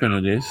hoping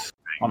it is.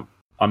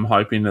 I'm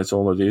hoping that's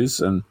all it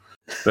is.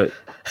 But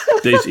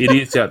these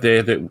idiots out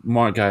there that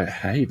might go,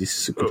 "Hey, this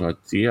is a good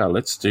idea.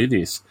 Let's do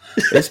this.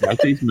 Let's make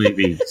these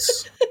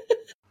movies."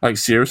 Like,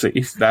 seriously,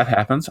 if that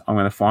happens, I'm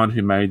going to find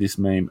who made this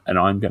meme and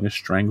I'm going to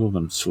strangle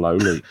them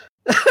slowly.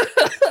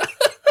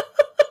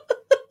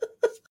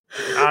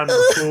 And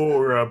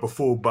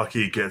before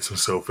Bucky gets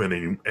himself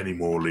in any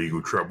more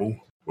legal trouble,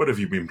 what have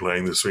you been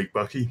playing this week,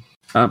 Bucky?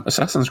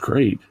 Assassin's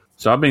Creed.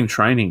 So I've been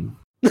training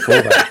for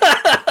that.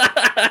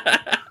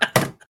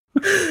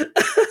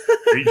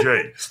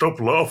 DJ, stop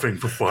laughing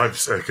for 5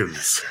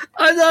 seconds.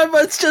 I know,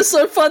 but it's just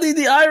so funny,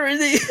 the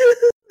irony.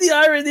 The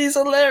irony is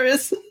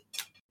hilarious.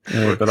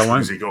 Yeah, but I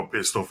won't. He got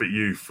pissed off at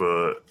you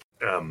for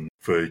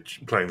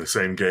playing the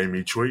same game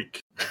each week.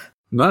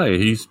 No,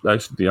 he's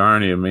actually the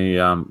irony of me.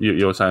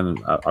 You're saying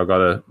we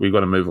got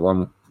to move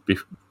along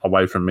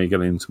away from me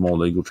getting into more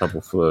legal trouble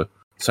for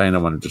saying I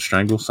wanted to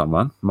strangle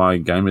someone. My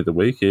game of the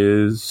week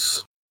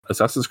is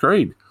Assassin's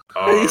Creed.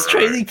 He's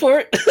training for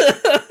it.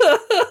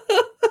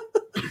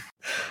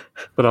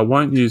 But I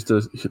won't use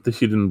the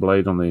hidden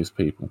blade on these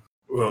people.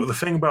 Well, the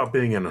thing about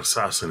being an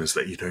assassin is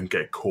that you don't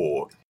get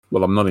caught.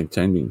 Well, I'm not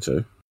intending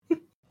to.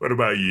 What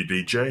about you,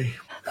 DJ?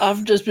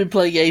 I've just been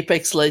playing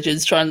Apex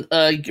Legends,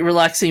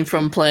 relaxing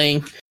from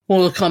playing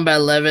Mortal Kombat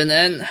 11,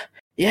 and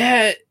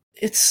yeah,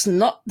 there's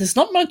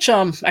not much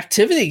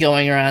activity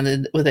going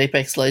around with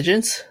Apex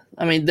Legends.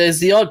 I mean, there's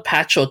the odd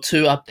patch or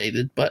two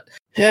updated, but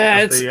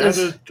yeah, they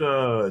added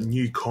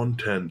new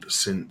content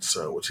since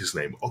what's his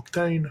name,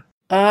 Octane?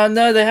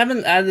 No, they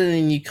haven't added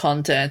any new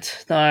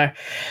content. No,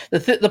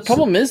 the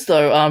problem is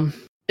though,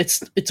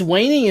 it's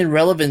waning in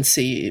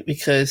relevancy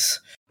because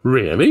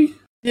really,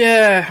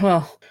 yeah,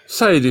 well.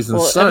 Say it isn't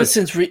so. Ever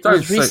since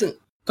recent...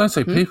 Don't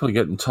say people are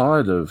getting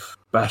tired of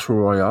Battle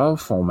Royale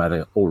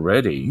format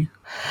already.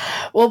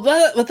 Well,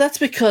 that's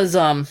because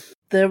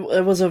there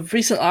was a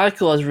recent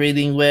article I was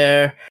reading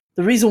where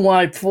the reason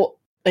why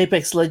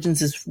Apex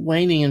Legends is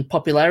waning in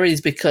popularity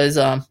is because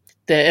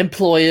their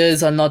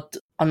employers are not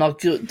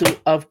good,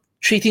 are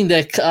treating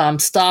their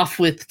staff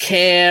with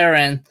care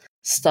and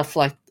stuff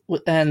like,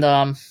 and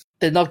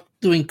they're not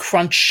doing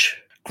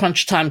crunch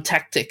time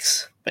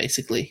tactics,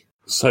 basically.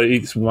 So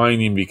it's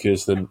waning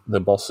because the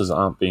bosses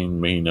aren't being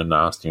mean and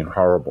nasty and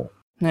horrible.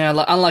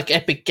 Yeah, unlike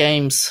Epic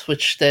Games,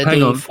 which they're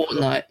doing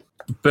Fortnite.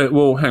 But,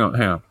 well, hang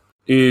on.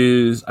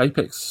 Is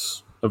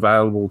Apex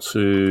available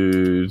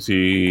to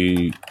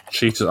the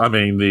cheaters? I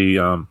mean, the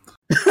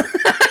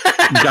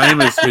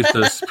gamers with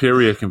the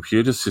superior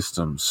computer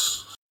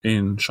systems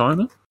in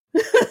China?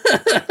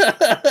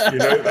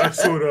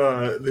 That's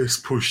what this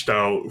pushed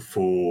out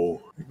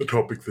for the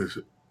topic.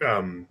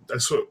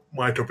 That's what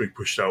my topic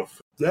pushed out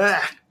for.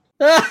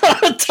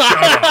 Shut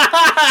up.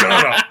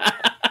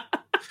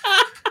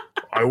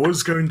 I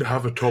was going to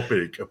have a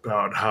topic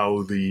about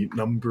how the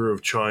number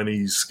of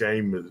Chinese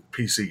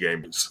PC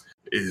gamers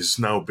is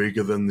now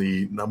bigger than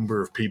the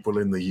number of people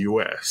in the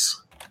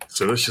US.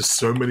 So there's just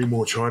so many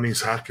more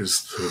Chinese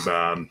hackers to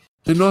ban.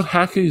 They're not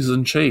hackers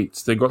and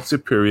cheats. They got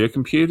superior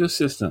computer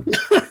systems.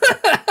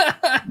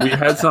 We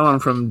had someone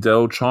from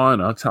Dell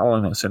China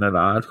telling us in an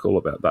article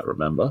about that,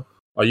 remember?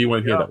 Oh, you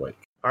weren't here that week.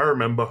 I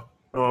remember.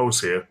 Oh, I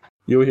was here.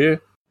 You were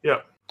here?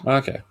 Yeah.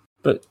 Okay.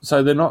 But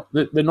so they're not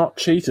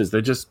cheaters,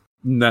 they're just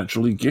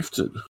naturally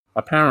gifted,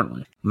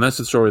 apparently. And that's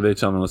the story they're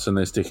telling us, and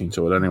they're sticking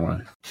to it anyway.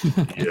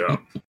 Yeah.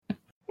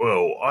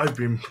 Well, I've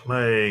been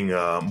playing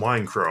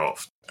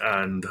Minecraft,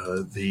 and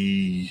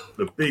the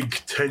big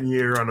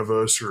 10-year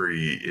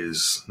anniversary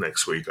is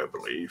next week, I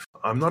believe.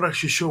 I'm not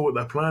actually sure what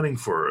they're planning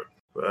for it,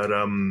 but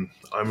I'm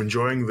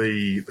enjoying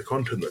the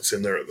content that's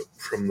in there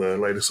from the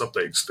latest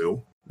update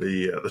still.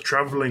 The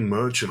traveling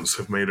merchants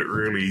have made it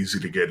really easy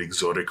to get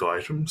exotic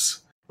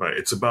items. Like,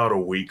 it's about a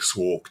week's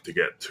walk to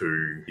get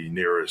to the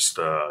nearest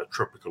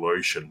tropical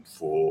ocean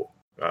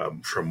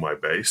from my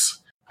base.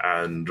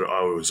 And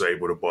I was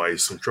able to buy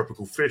some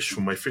tropical fish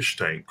for my fish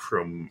tank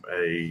from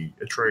a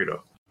trader.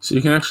 So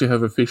you can actually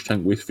have a fish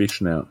tank with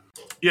fish now?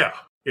 Yeah,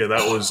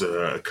 that was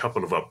a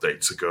couple of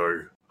updates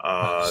ago.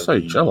 So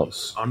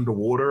jealous.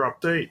 Underwater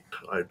update?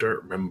 I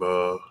don't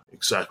remember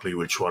exactly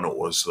which one it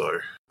was,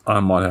 though. I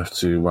might have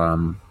to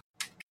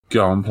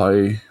go and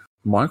play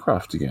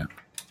Minecraft again.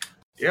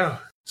 Yeah,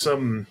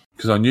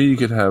 because I knew you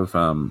could have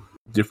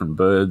different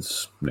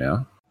birds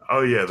now.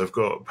 Oh yeah, they've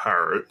got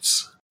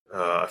parrots.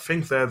 I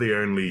think they're the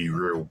only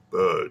real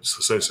birds.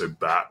 There's also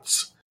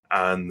bats,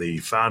 and the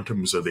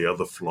phantoms are the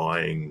other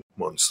flying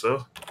monster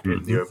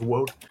in the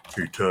overworld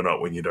who turn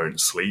up when you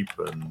don't sleep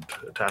and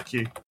attack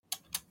you.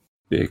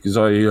 Yeah, because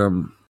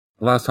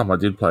last time I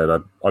did play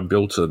it, I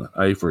built an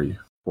aviary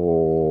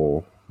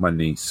for my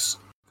niece,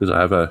 because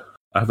I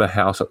have a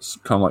house that's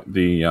kind of like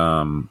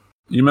the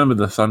you remember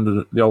the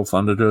old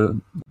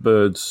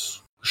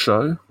Thunderbirds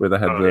show where they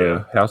had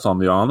the house on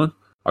the island?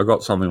 I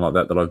got something like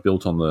that I've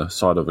built on the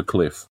side of a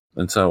cliff.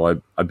 And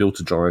so I built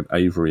a giant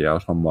aviary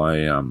out on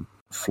my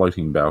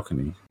floating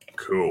balcony.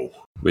 Cool.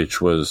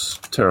 Which was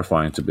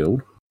terrifying to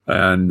build.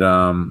 And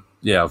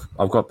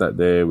I've got that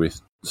there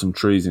with some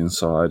trees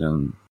inside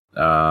and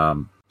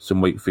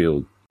some wheat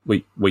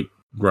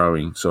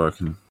growing so I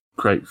can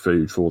create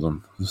food for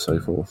them and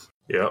so forth.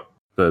 Yeah.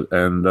 But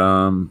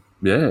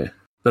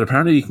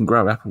apparently you can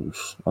grow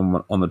apples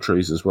on the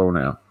trees as well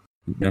now.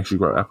 You can actually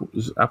grow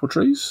apple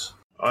trees?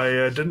 I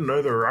didn't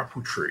know there were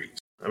apple trees.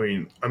 I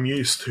mean, I'm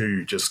used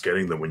to just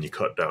getting them when you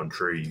cut down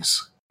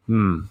trees.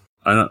 I'd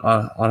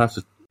have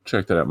to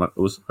check that out.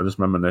 I just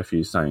remember my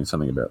nephew saying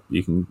something about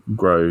you can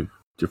grow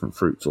different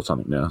fruits or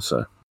something now,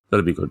 so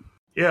that'd be good.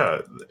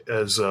 Yeah,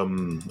 there's a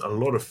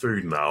lot of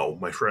food now.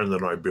 My friend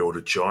and I built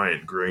a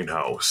giant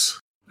greenhouse.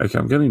 Okay,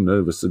 I'm getting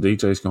nervous. The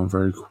DJ's gone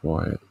very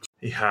quiet.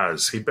 He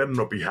has. He better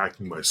not be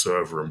hacking my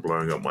server and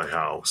blowing up my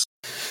house.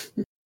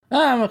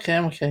 I'm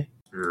okay.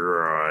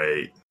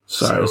 Right.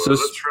 So let's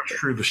rush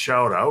through the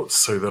shout-outs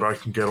so that I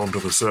can get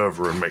onto the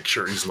server and make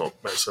sure he's not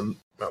messing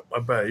up my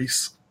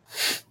base.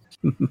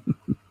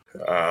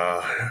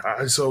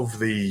 As of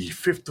the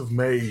 5th of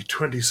May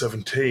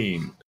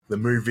 2017, the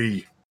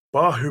movie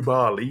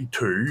Bahubali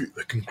 2,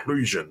 The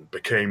Conclusion,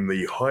 became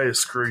the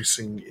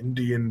highest-grossing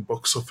Indian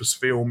box office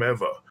film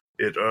ever.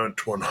 It earned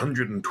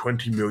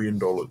 $120 million.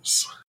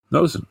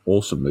 That was an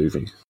awesome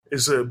movie.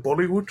 Is it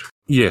Bollywood?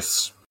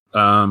 Yes.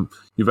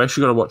 You've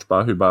actually got to watch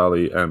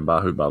Bahubali and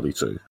Bahubali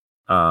 2.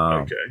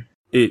 Okay.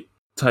 It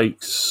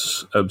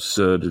takes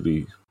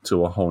absurdity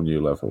to a whole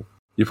new level.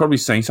 You've probably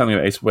seen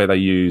something where they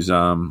use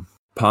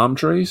palm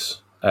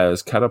trees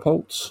as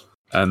catapults,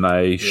 and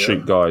they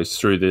shoot guys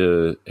through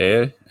the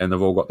air, and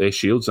they've all got their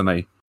shields, and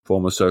they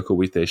form a circle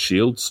with their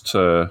shields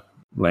to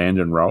land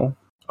and roll.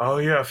 Oh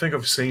yeah, I think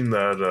I've seen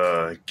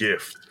that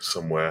GIF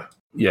somewhere.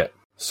 Yeah.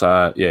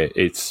 So yeah,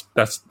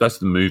 that's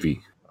the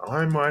movie.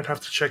 I might have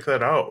to check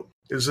that out.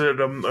 Is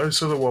it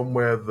also the one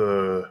where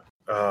the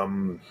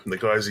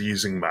guys are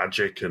using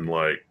magic and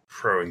like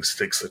throwing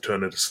sticks that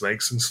turn into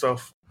snakes and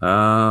stuff?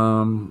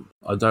 I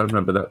don't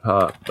remember that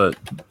part, but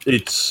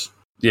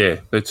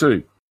they're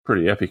two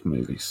pretty epic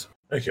movies.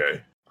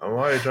 Okay, I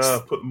might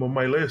put them on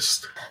my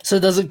list. So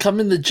does it come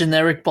in the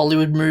generic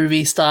Bollywood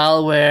movie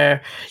style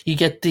where you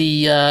get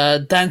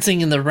the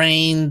dancing in the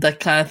rain, that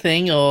kind of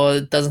thing, or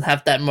it doesn't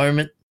have that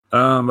moment? I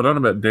don't know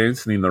about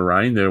dancing in the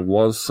rain. There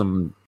was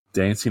some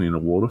dancing in a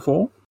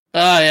waterfall.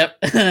 Oh, yep.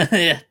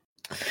 Yeah.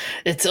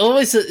 It's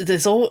always,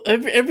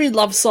 every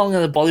love song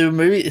in a Bollywood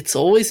movie, it's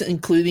always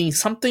including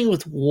something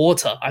with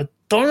water. I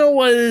don't know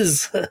what it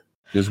is.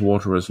 Because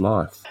water is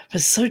life.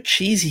 It's so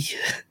cheesy.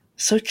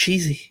 So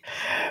cheesy.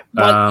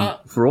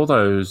 But, for all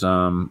those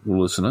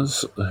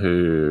listeners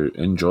who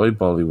enjoy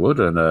Bollywood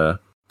and are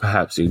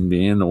perhaps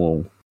Indian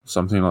or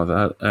something like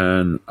that,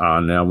 and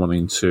are now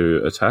wanting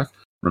to attack.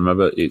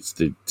 Remember, it's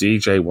the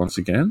DJ once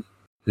again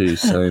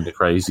who's saying the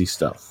crazy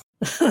stuff.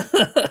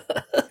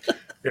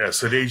 Yeah,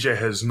 so DJ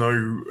has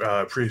no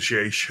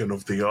appreciation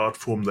of the art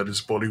form that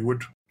is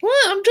Bollywood. Well,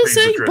 I'm just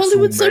saying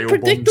Bollywood's so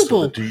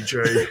predictable.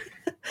 DJ.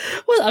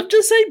 Well, I'm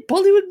just saying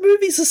Bollywood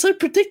movies are so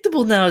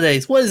predictable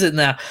nowadays. What is it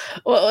now?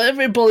 Well,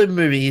 every Bollywood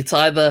movie, it's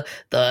either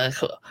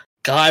the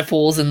guy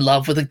falls in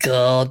love with a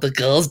girl, the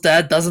girl's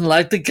dad doesn't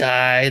like the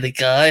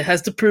guy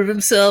has to prove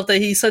himself that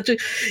he's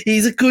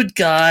a good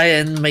guy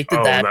and make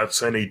the dad. Oh,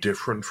 that's any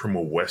different from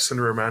a Western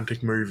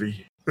romantic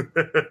movie?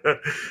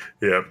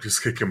 Yeah,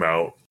 just kick him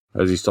out.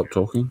 Has he stopped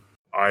talking?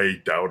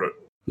 I doubt it.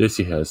 Yes,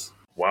 he has.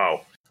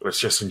 Wow. Let's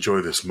just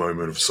enjoy this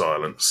moment of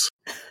silence.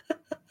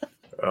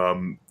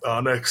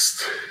 Our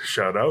next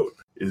shout out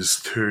is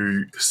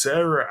to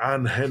Sarah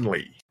Ann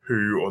Henley,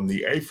 who on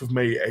the 8th of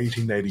May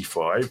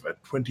 1885,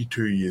 at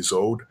 22 years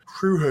old,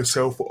 threw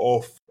herself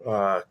off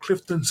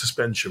Clifton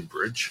Suspension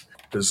Bridge,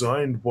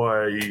 designed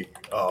by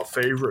our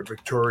favourite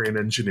Victorian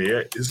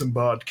engineer,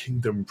 Isambard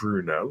Kingdom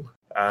Brunel,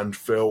 and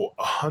fell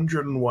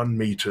 101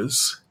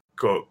 metres,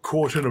 got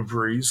caught in a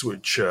breeze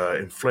which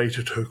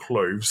inflated her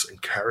clothes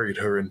and carried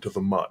her into the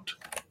mud.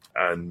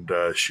 And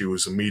she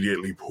was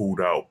immediately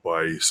pulled out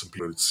by some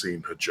people who had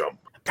seen her jump.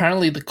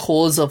 Apparently, the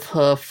cause of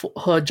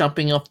her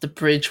jumping off the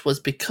bridge was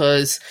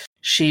because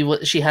she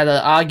had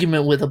an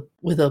argument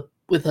with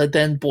her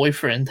then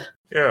boyfriend.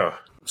 Yeah.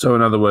 So,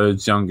 in other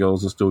words, young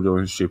girls are still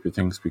doing stupid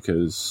things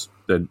because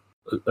they're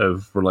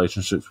of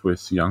relationships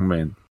with young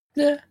men.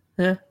 Yeah.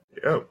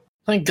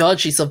 Thank God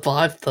she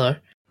survived, though.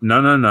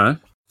 No.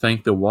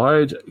 Thank the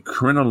wide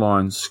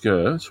crinoline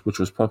skirt, which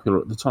was popular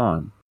at the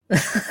time.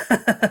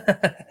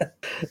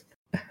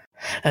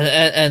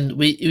 and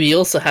we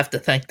also have to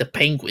thank the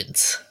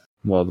penguins.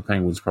 Well, the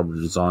penguins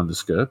probably designed the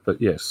skirt, but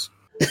yes.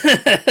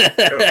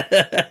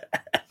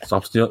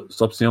 Stop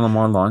stealing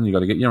my line. You got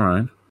to get your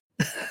own.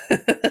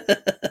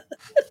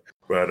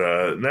 But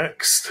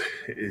next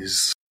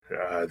is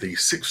the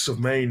 6th of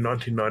May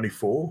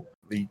 1994.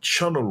 The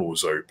Channel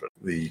was open.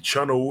 The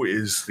Channel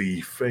is the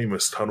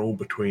famous tunnel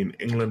between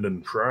England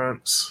and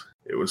France.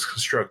 It was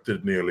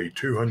constructed nearly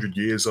 200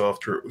 years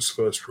after it was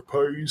first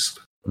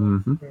proposed.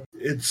 Mm-hmm.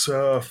 It's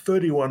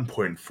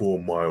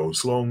 31.4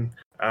 miles long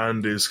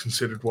and is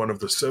considered one of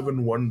the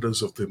 7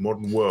 wonders of the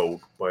modern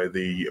world by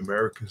the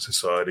American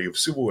Society of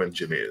Civil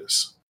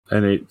Engineers.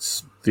 And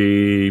it's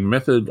the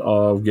method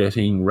of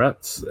getting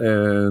rats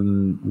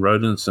and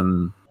rodents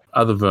and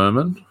other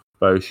vermin,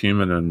 both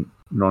human and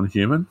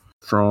non-human,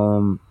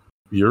 from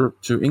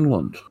Europe to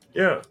England.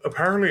 Yeah,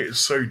 apparently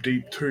it's so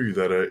deep too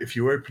that if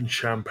you open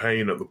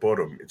champagne at the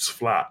bottom, it's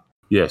flat.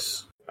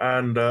 Yes.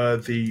 And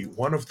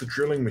one of the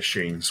drilling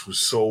machines was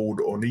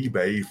sold on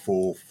eBay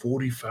for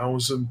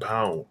 £40,000.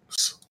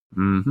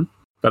 Mm-hmm.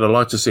 But I'd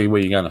like to see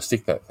where you're going to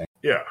stick that thing.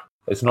 Yeah.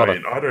 It's not.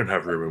 I don't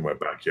have room in my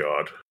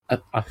backyard.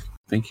 I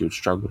think you'd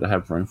struggle to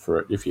have room for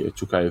it if you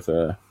took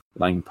over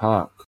Lane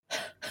Park.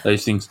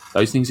 Those things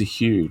are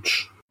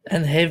huge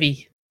and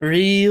heavy,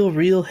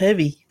 real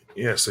heavy.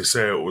 Yes, they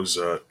say it was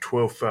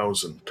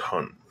 12,000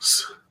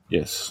 tons.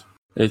 Yes,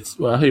 it's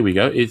here we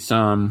go. It's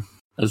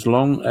as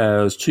long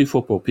as 2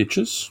 football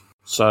pitches.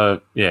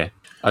 So yeah,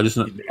 I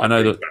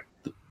know that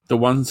the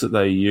ones that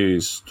they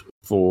used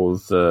for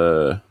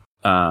the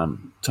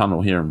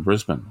tunnel here in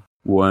Brisbane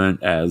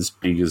weren't as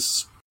big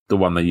as the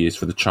one they used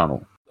for the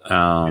Channel.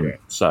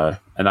 So,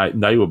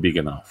 and they were big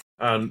enough.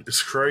 And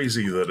it's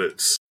crazy that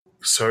it's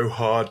so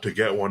hard to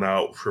get one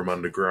out from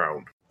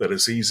underground that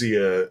it's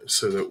easier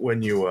so that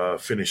when you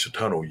finish a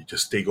tunnel, you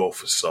just dig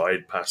off a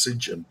side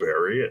passage and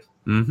bury it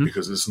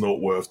because it's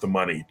not worth the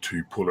money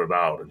to pull it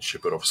out and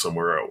ship it off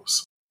somewhere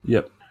else.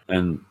 Yep.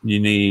 And you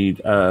need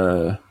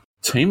a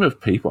team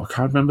of people. I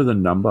can't remember the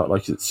number.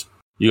 Like you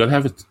got to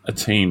have a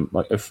team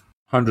of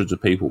hundreds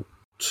of people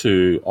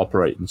to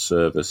operate and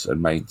service and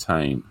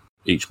maintain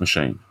each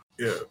machine.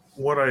 Yeah.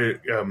 What I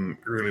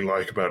really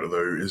like about it,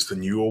 though, is the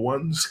newer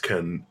ones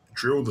can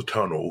drill the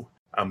tunnel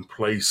and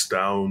place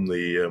down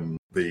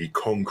the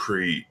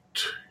concrete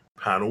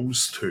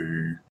panels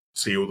to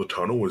seal the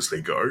tunnel as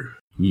they go.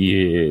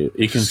 Yeah,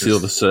 it can seal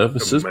the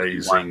surfaces.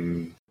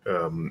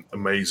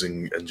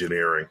 Amazing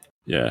engineering.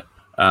 Yeah.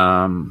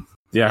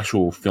 The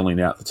actual filling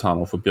out the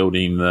tunnel for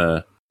building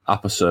the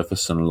upper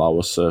surface and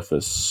lower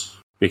surface,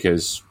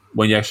 because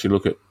when you actually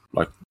look at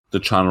like the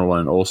Channel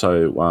and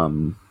also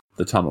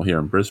the tunnel here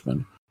in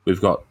Brisbane,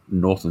 we've got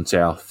north and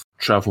south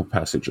travel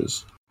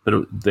passages,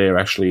 but they're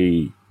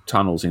actually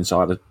tunnels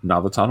inside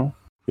another tunnel,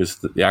 because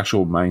the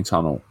actual main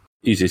tunnel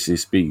is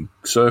this big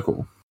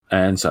circle.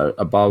 And so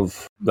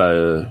above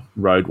the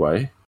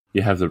roadway,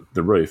 you have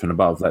the roof, and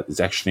above that is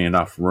actually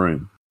enough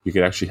room. You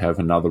could actually have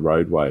another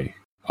roadway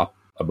up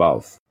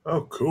above.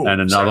 Oh, cool.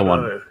 And another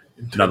one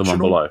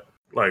below.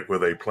 Like, were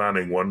they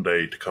planning one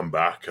day to come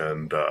back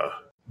and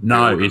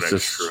no,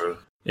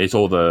 it's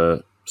all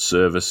the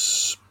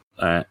service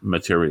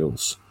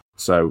materials.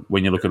 So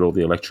when you look at all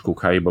the electrical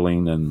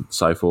cabling and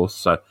so forth,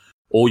 so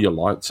all your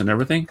lights and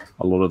everything,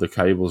 a lot of the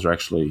cables are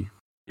actually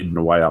hidden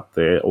away up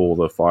there, all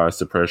the fire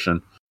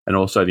suppression. and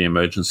also the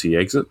emergency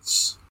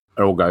exits.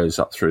 It all goes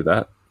up through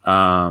that.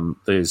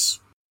 There's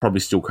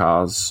probably still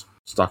cars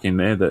stuck in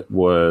there that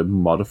were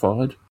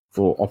modified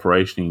for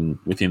operating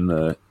within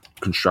the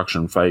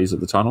construction phase of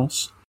the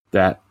tunnels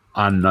that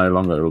are no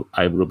longer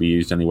able to be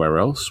used anywhere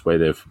else, where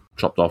they've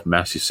chopped off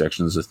massive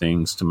sections of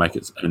things to make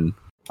it an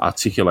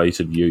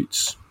articulated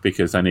utes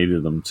because they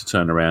needed them to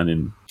turn around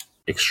in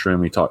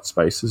extremely tight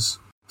spaces.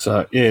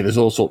 So, yeah, there's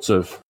all sorts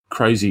of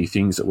crazy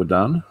things that were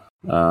done,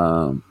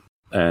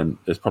 and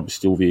there's probably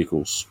still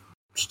vehicles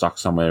stuck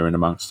somewhere in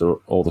amongst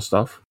all the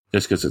stuff,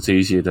 just because it's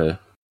easier to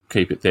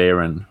keep it there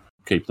and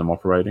keep them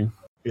operating.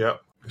 Yeah.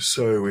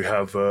 So we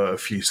have a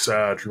few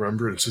sad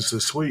remembrances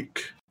this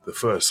week. The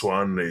first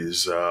one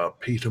is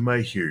Peter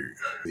Mayhew,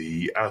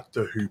 the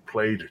actor who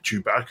played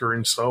Chewbacca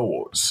in Star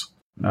Wars.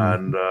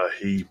 And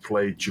he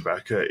played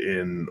Chewbacca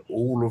in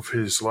all of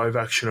his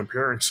live-action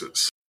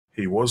appearances.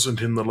 He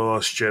wasn't in The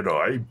Last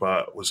Jedi,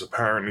 but was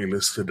apparently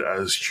listed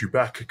as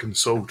Chewbacca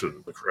Consultant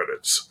in the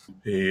credits.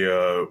 He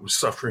was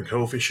suffering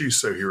health issues,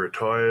 so he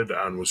retired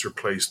and was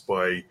replaced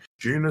by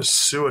Junius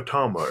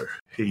Suetamo.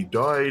 He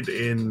died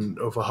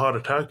of a heart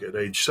attack at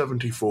age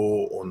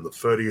 74 on the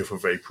 30th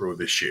of April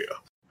this year.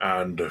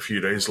 And a few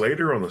days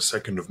later, on the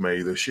 2nd of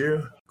May this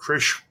year,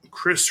 Chris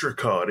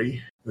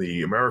Riccardi,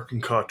 the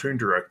American cartoon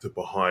director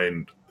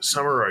behind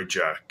Samurai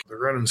Jack, The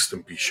Ren and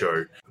Stimpy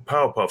Show, The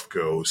Powerpuff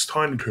Girls,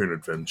 Tiny Toon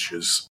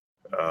Adventures,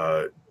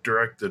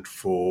 directed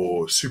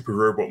for Super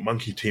Robot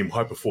Monkey Team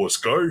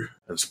Hyperforce Go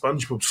and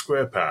SpongeBob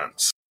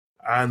SquarePants,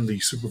 and the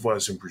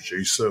supervising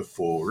producer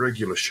for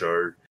Regular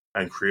Show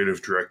and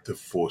creative director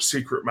for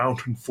Secret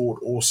Mountain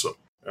Fort Awesome.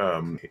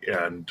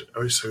 And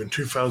also in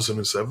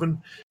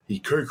 2007, he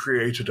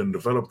co-created and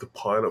developed a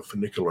pilot for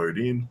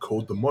Nickelodeon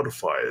called The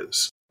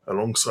Modifiers,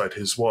 alongside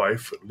his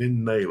wife,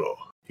 Lynn Naylor.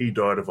 He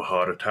died of a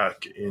heart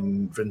attack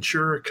in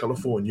Ventura,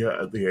 California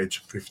at the age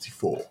of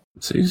 54.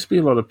 It seems to be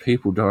a lot of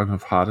people dying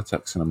of heart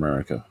attacks in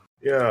America.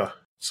 Yeah,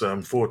 it's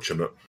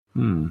unfortunate.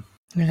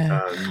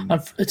 Yeah,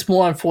 it's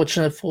more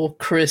unfortunate for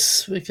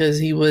Chris because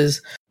he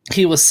was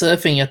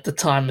surfing at the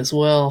time as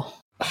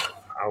well.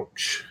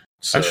 Ouch.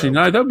 So, actually,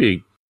 no, that'd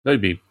be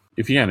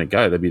if you're going to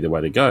go, that'd be the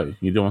way to go.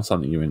 You're doing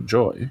something you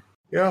enjoy.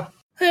 Yeah.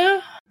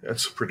 Yeah.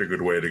 That's a pretty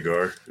good way to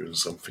go. Doing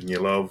something you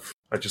love.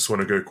 I just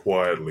want to go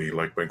quietly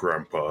like my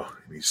grandpa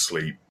in his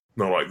sleep.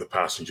 Not like the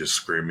passengers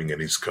screaming in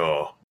his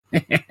car.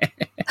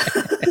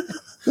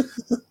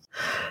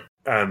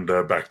 And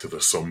back to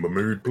the somber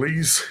mood,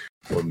 please.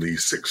 On the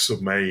 6th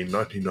of May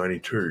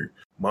 1992,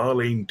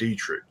 Marlene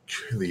Dietrich,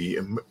 the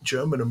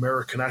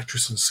German-American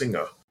actress and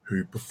singer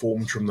who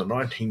performed from the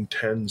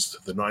 1910s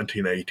to the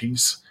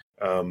 1980s,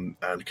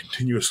 and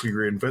continuously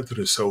reinvented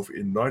herself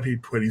in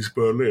 1920s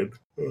Berlin.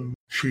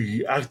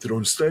 She acted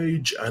on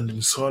stage and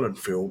in silent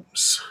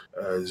films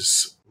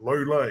as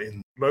Lola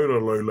in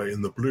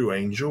The Blue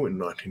Angel in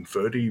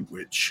 1930,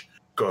 which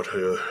got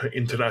her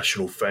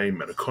international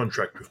fame and a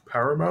contract with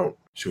Paramount.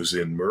 She was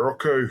in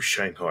Morocco,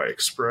 Shanghai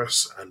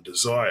Express, and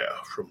Desire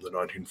from the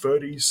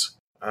 1930s,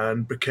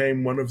 and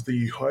became one of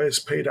the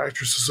highest paid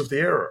actresses of the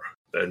era.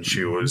 Then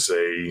she was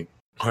a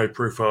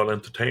high-profile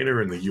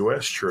entertainer in the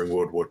US during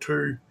World War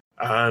II,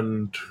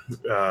 and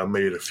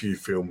made a few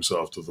films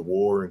after the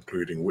war,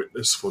 including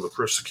Witness for the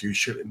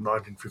Prosecution in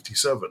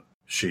 1957.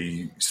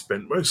 She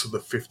spent most of the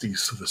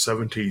 50s to the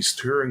 70s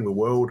touring the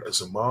world as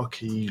a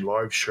marquee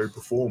live show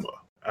performer,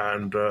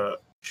 and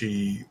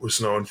she was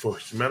known for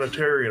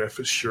humanitarian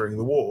efforts during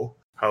the war,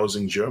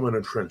 housing German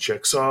and French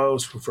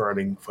exiles,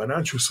 providing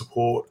financial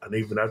support, and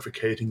even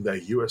advocating their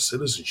US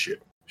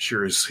citizenship. She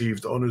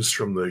received honors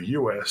from the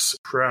US,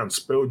 France,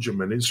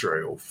 Belgium, and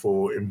Israel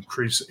for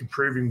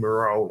improving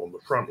morale on the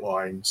front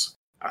lines,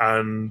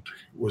 and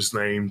was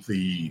named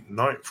the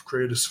 9th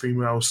greatest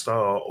female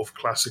star of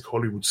classic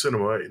Hollywood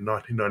cinema in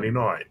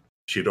 1999.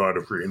 She died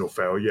of renal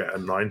failure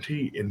at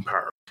 90 in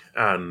Paris.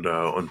 And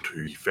on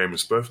to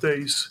famous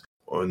birthdays.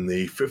 On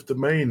the 5th of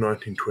May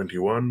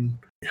 1921,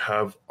 we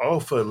have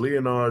Arthur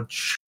Leonard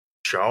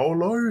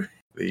Schawlow,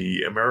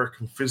 the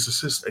American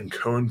physicist and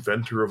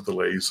co-inventor of the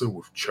laser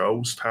with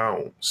Charles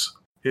Towns.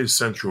 His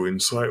central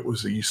insight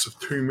was the use of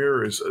two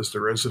mirrors as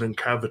the resident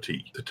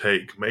cavity to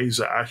take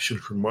maser action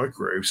from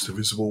microwaves to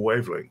visible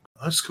wavelength.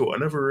 That's cool. I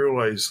never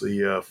realized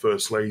the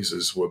first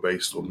lasers were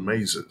based on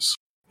masers.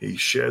 He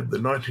shared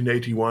the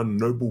 1981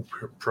 Nobel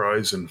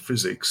Prize in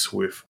Physics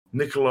with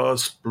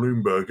Nicolaus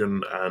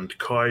Bloembergen and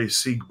Kai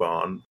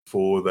Siegbahn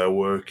for their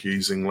work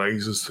using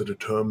lasers to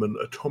determine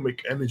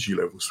atomic energy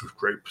levels with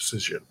great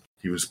precision.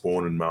 He was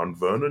born in Mount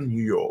Vernon,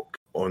 New York.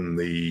 On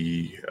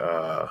the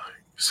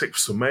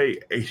 6th of May,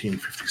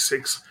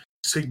 1856,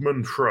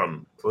 Sigmund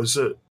Freud.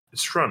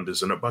 It's Freud,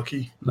 isn't it,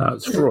 Bucky? No,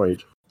 it's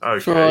Freud. Okay,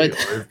 Freud.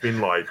 I've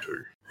been lied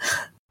to.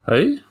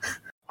 Hey?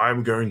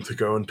 I'm going to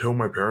go and tell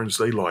my parents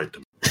they lied to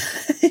me.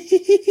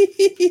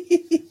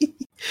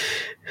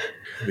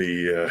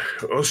 The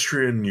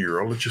Austrian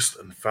neurologist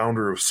and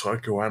founder of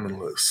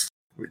psychoanalysis,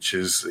 which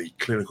is a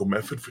clinical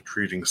method for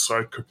treating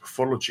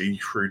psychopathology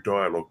through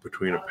dialogue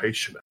between a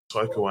patient and a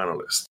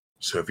psychoanalyst.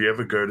 So if you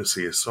ever go to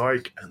see a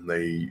psych and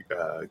they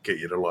get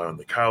you to lie on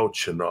the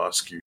couch and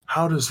ask you,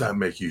 How does that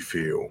make you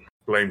feel?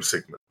 Blame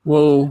Sigmund.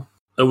 Well,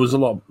 there was a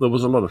lot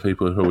of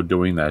people who were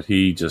doing that.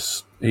 He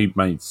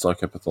made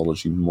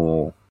psychopathology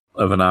more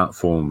of an art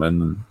form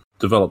and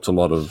developed a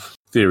lot of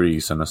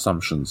theories and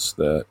assumptions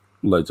that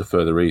led to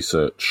further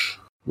research,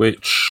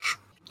 which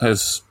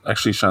has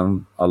actually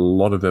shown a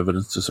lot of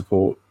evidence to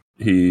support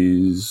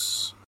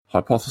his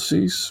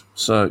hypotheses.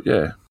 So,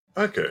 yeah.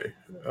 Okay.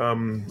 I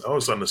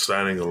was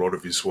understanding a lot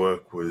of his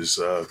work was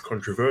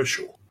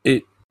controversial.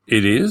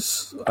 It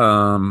is,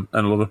 and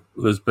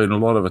there's been a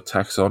lot of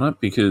attacks on it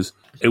because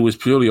it was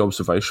purely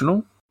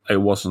observational. It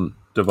wasn't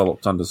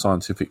developed under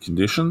scientific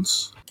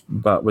conditions,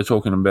 but we're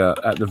talking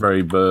about at the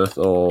very birth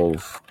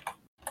of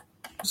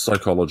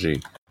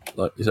psychology.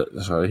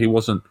 So he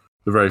wasn't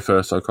the very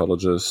first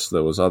psychologist.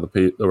 There were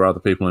other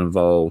people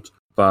involved,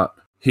 but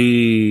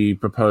he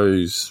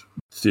proposed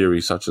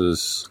theories such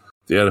as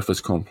the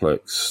Oedipus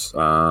complex,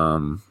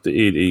 the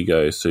id,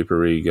 ego,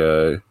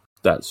 superego,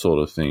 that sort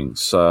of thing.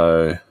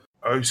 So.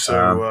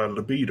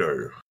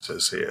 Libido,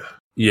 says here.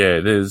 Yeah,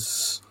 and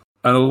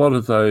a lot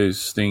of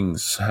those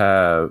things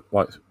have,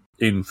 like,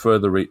 in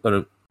further,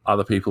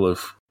 other people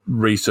have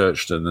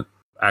researched and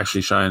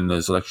actually shown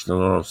there's actually a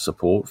lot of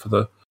support for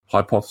the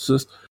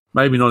hypothesis.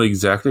 Maybe not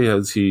exactly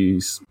as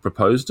he's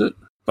proposed it,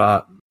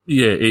 but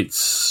yeah,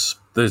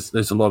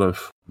 there's a lot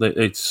of,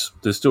 there's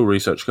still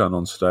research going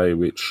on today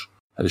which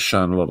has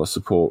shown a lot of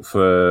support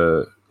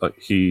for, like,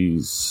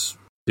 his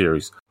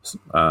theories.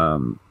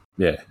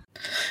 Yeah.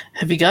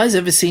 Have you guys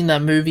ever seen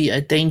that movie,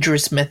 A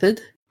Dangerous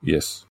Method?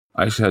 Yes.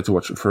 I actually had to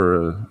watch it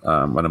for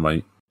one of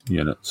my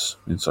units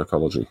in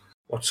psychology.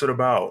 What's it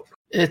about?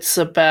 It's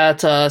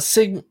about So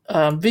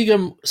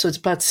it's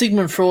about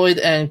Sigmund Freud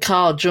and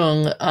Carl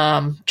Jung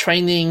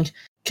training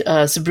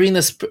Sabrina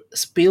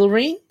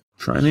Spielrein.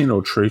 Training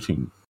or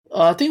treating?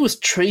 I think it was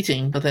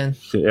treating, but then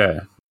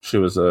she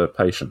was a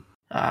patient.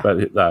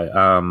 But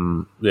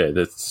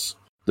that's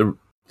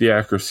the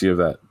accuracy of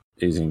that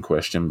is in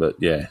question. But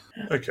yeah,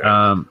 okay.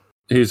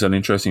 Here's an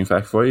interesting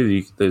fact for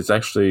you. There's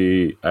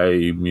actually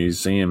a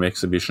museum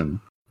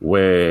exhibition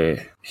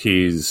where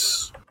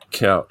his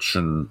couch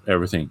and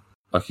everything,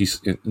 like his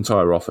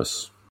entire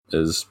office,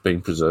 is being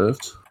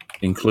preserved,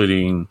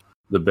 including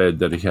the bed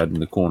that he had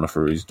in the corner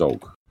for his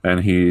dog.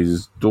 And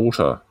his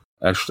daughter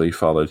actually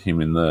followed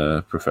him in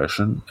the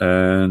profession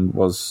and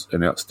was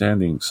an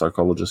outstanding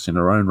psychologist in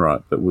her own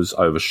right, but was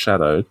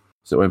overshadowed.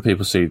 So when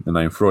people see the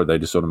name Freud, they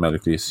just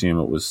automatically assume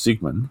it was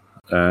Sigmund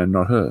and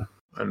not her.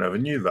 I never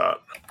knew that.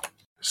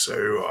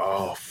 So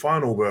our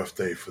final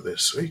birthday for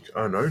this week,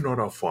 oh no, not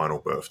our final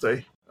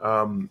birthday,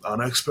 our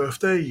next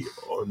birthday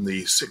on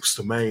the 6th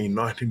of May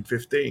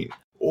 1915,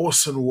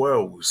 Orson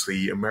Welles,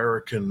 the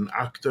American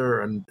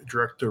actor and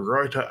director,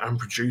 writer and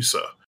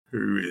producer,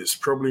 who is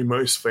probably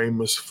most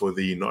famous for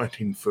the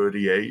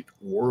 1938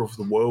 War of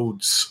the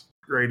Worlds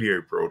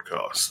radio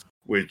broadcast,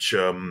 which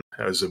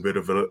has a bit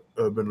of an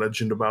urban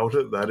legend about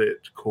it, that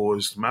it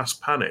caused mass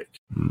panic.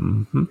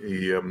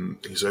 Mm-hmm.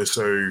 He's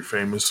also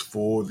famous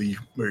for the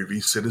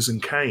movie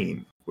Citizen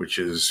Kane, which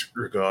is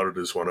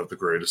regarded as one of the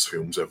greatest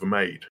films ever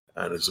made,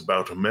 and is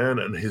about a man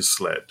and his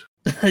sled.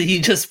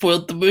 You just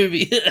spoiled the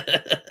movie.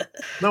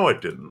 No, I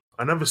didn't.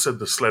 I never said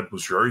the sled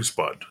was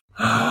Rosebud.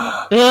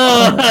 Hey,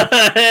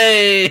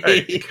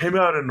 it came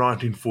out in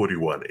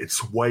 1941.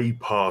 It's way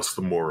past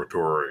the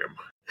moratorium.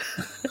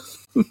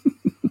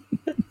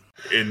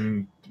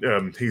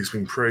 He's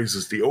been praised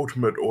as the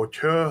ultimate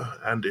auteur,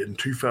 and in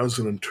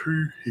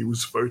 2002 he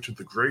was voted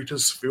the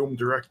greatest film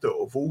director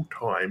of all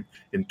time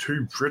in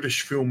 2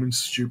 British Film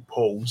Institute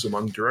polls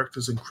among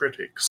directors and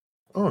critics.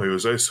 Oh, he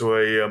was also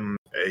a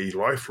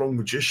lifelong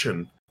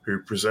magician who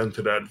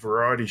presented at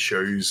variety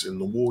shows in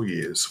the war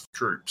years for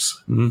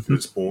troops. Mm-hmm. He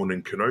was born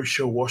in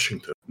Kenosha,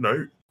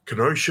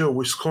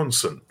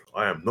 Wisconsin.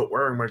 I am not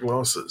wearing my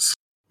glasses.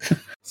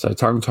 So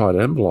tongue-tied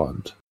and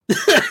blind.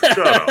 Shut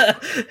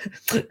up.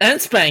 And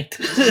spanked.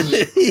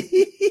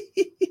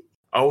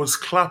 I was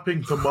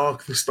clapping to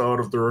mark the start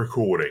of the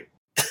recording.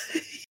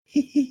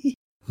 I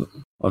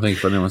think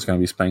if anyone's going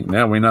to be spanked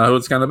now, we know who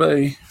it's going to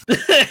be.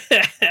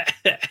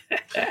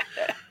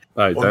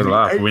 Hey, don't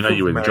laugh. We know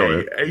you enjoy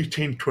it.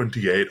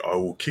 1828, I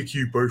will kick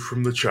you both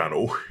from the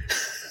channel.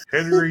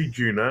 Henry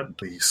Dunant,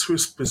 the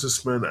Swiss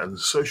businessman and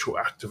social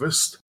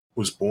activist,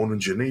 was born in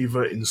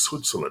Geneva in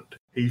Switzerland.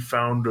 He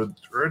founded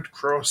the Red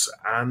Cross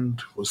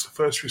and was the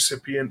first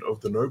recipient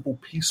of the Nobel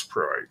Peace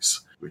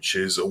Prize, which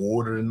is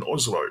awarded in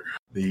Oslo.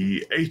 The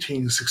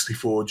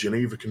 1864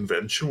 Geneva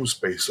Convention was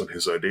based on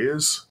his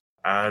ideas,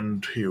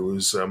 and he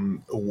was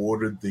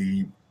awarded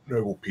the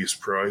Nobel Peace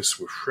Prize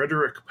with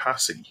Frederick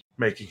Passy,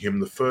 making him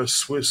the first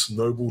Swiss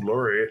Nobel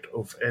laureate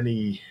of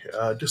any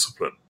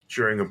discipline.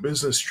 During a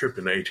business trip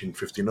in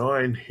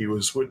 1859, he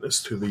was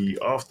witness to the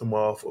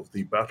aftermath of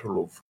the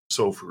Battle of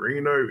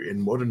Solferino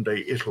in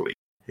modern-day Italy.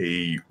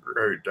 He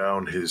wrote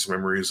down his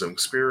memories and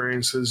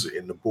experiences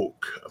in the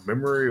book A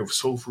Memory of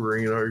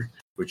Solferino,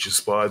 which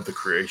inspired the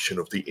creation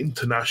of the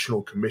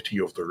International Committee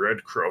of the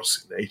Red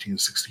Cross in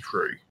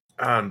 1863.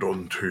 And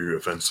on to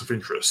events of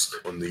interest.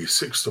 On the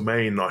 6th of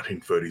May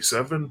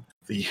 1937,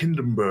 the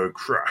Hindenburg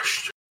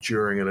crashed.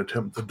 during an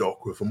attempt to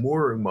dock with a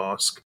mooring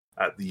mast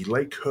at the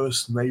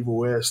Lakehurst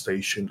Naval Air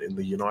Station in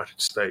the United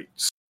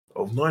States.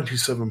 Of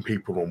 97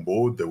 people on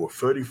board, there were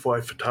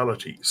 35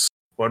 fatalities.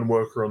 One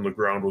worker on the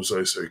ground was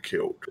also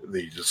killed.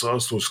 The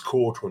disaster was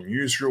caught on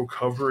newsreel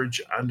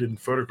coverage and in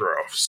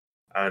photographs,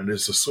 and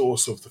is the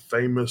source of the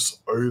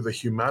famous "Oh, the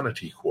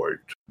humanity"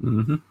 quote.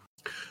 Mm-hmm.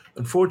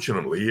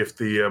 Unfortunately, if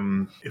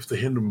the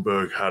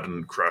Hindenburg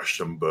hadn't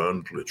crashed and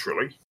burned,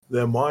 literally,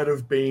 there might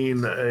have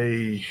been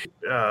a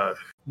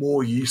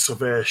more use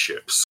of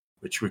airships,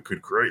 which we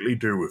could greatly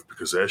do with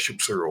because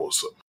airships are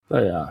awesome.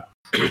 They are.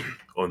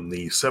 On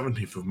the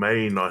 17th of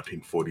May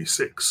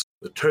 1946,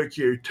 the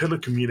Tokyo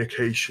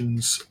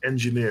Telecommunications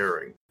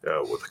Engineering,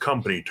 the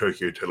company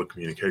Tokyo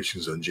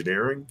Telecommunications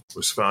Engineering,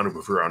 was founded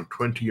with around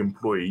 20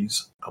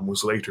 employees and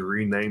was later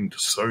renamed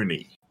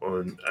Sony.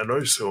 And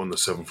also on the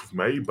 7th of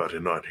May, but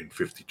in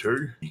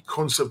 1952, the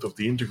concept of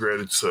the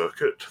integrated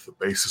circuit, the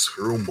basis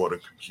for all modern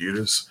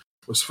computers,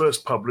 was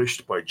first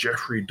published by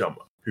Jeffrey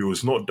Dahmer, who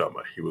was not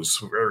dumber, he was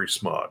very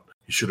smart.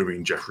 He should have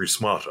been Jeffrey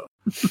Smarter.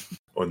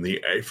 On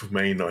the 8th of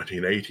May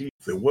 1980,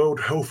 the World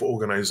Health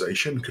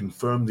Organization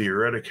confirmed the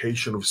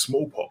eradication of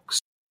smallpox,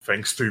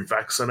 thanks to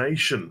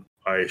vaccination.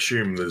 I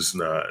assume there's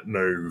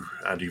no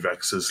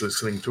anti-vaxxers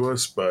listening to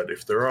us, but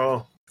if there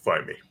are,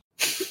 fight me.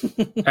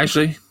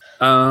 Actually,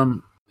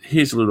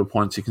 here's a little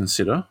point to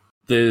consider.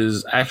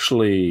 There's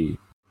actually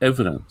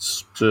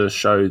evidence to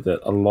show that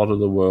a lot of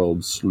the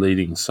world's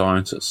leading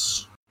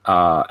scientists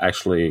are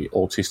actually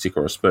autistic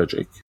or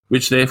Aspergic,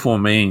 which therefore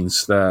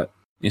means that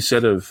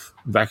instead of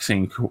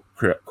vaccine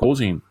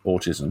causing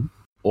autism,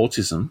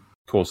 autism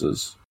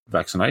causes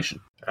vaccination.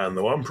 And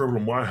the one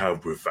problem I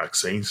have with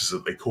vaccines is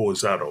that they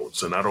cause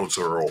adults, and adults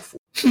are awful.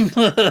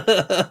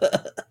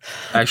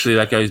 Actually,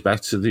 that goes back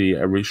to the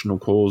original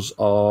cause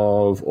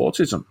of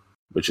autism,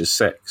 which is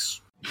sex.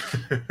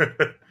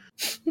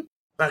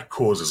 That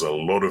causes a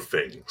lot of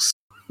things.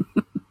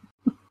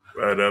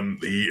 But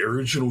the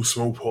original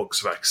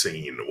smallpox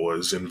vaccine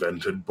was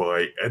invented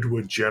by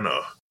Edward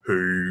Jenner,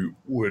 who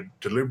would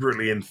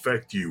deliberately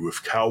infect you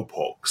with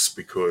cowpox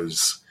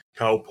because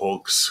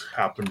cowpox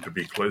happened to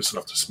be close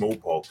enough to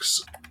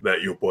smallpox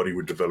that your body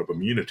would develop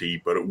immunity,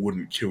 but it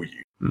wouldn't kill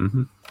you.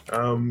 Mm-hmm.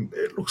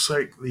 It looks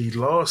like the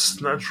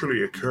last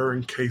naturally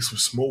occurring case of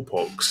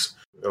smallpox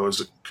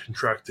was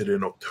contracted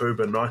in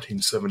October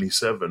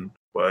 1977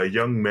 by a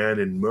young man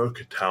in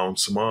Merkatown,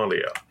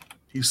 Somalia.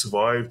 He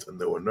survived and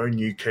there were no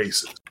new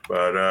cases,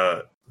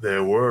 but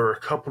there were a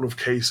couple of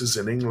cases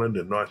in England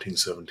in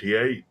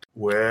 1978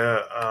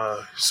 where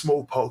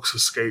smallpox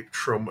escaped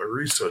from a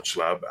research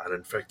lab and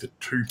infected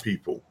 2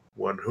 people,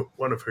 one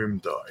of whom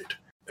died.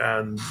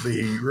 And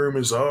the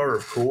rumours are,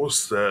 of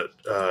course, that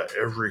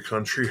every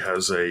country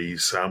has a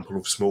sample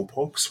of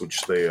smallpox,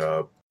 which they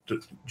are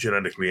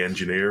genetically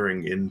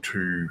engineering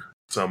into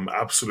some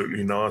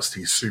absolutely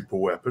nasty super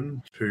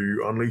weapon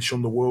to unleash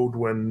on the world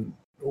when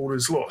all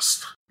is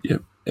lost.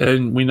 Yep.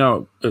 And we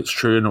know it's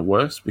true and it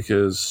works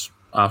because,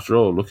 after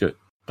all, look at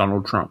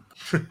Donald Trump.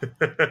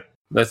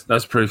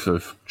 That's proof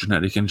of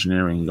genetic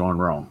engineering gone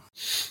wrong.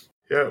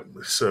 Yeah,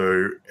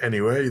 so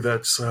anyway,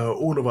 that's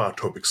all of our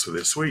topics for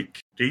this week.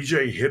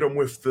 DJ, hit them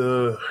with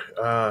the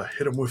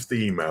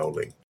email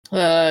link.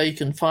 You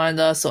can find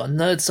us on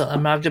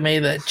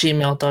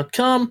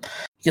nerds.amalgamated@gmail.com. You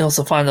can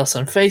also find us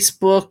on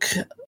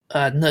Facebook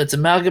at Nerds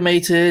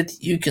Amalgamated.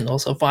 You can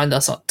also find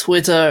us on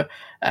Twitter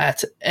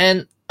at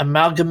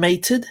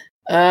 @namalgamated.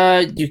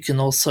 You can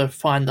also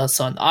find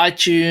us on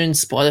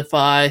iTunes,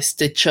 Spotify,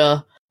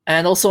 Stitcher,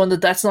 and also on the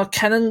That's Not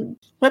Canon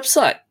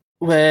website,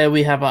 where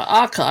we have our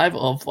archive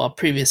of our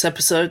previous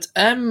episodes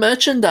and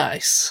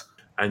merchandise.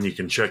 And you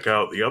can check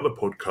out the other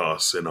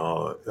podcasts in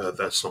our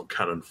That's Not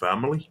Canon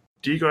family.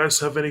 Do you guys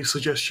have any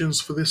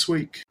suggestions for this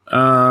week?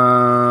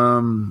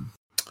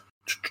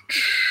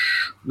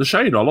 The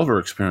Shane Oliver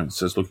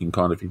Experience is looking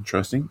kind of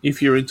interesting,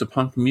 if you're into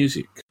punk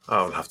music.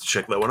 I'll have to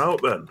check that one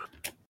out then.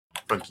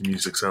 Funky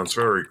music sounds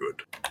very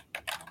good.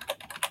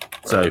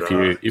 So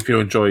if you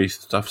enjoy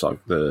stuff like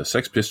the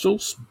Sex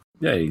Pistols,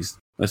 yeah,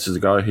 this is a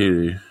guy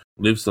who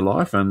lives the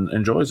life and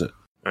enjoys it.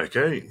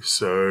 Okay,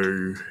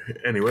 so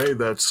anyway,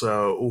 that's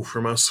all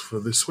from us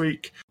for this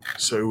week.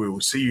 So we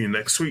will see you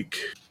next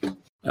week.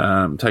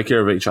 Take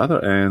care of each other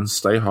and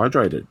stay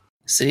hydrated.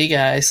 See you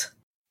guys.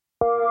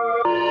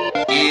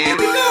 Here we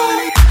go.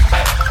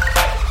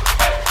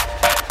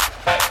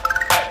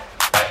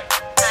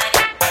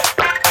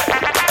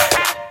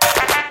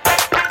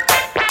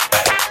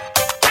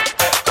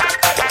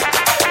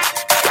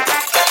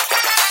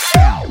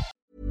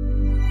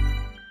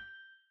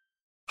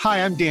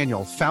 Hi, I'm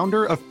Daniel,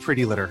 founder of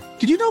Pretty Litter.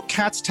 Did you know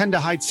cats tend to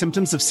hide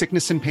symptoms of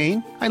sickness and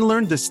pain? I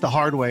learned this the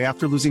hard way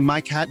after losing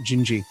my cat,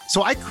 Gingy.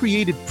 So I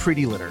created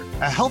Pretty Litter,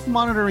 a health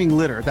monitoring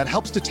litter that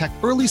helps detect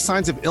early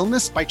signs of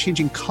illness by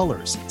changing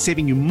colors,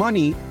 saving you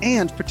money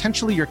and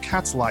potentially your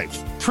cat's life.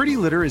 Pretty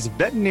Litter is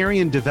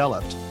veterinarian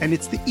developed, and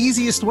it's the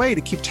easiest way to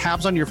keep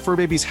tabs on your fur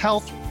baby's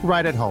health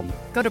right at home.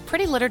 Go to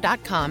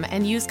prettylitter.com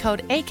and use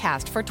code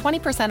ACAST for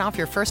 20% off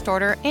your first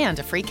order and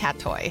a free cat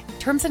toy.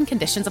 Terms and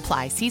conditions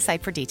apply. See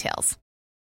site for details.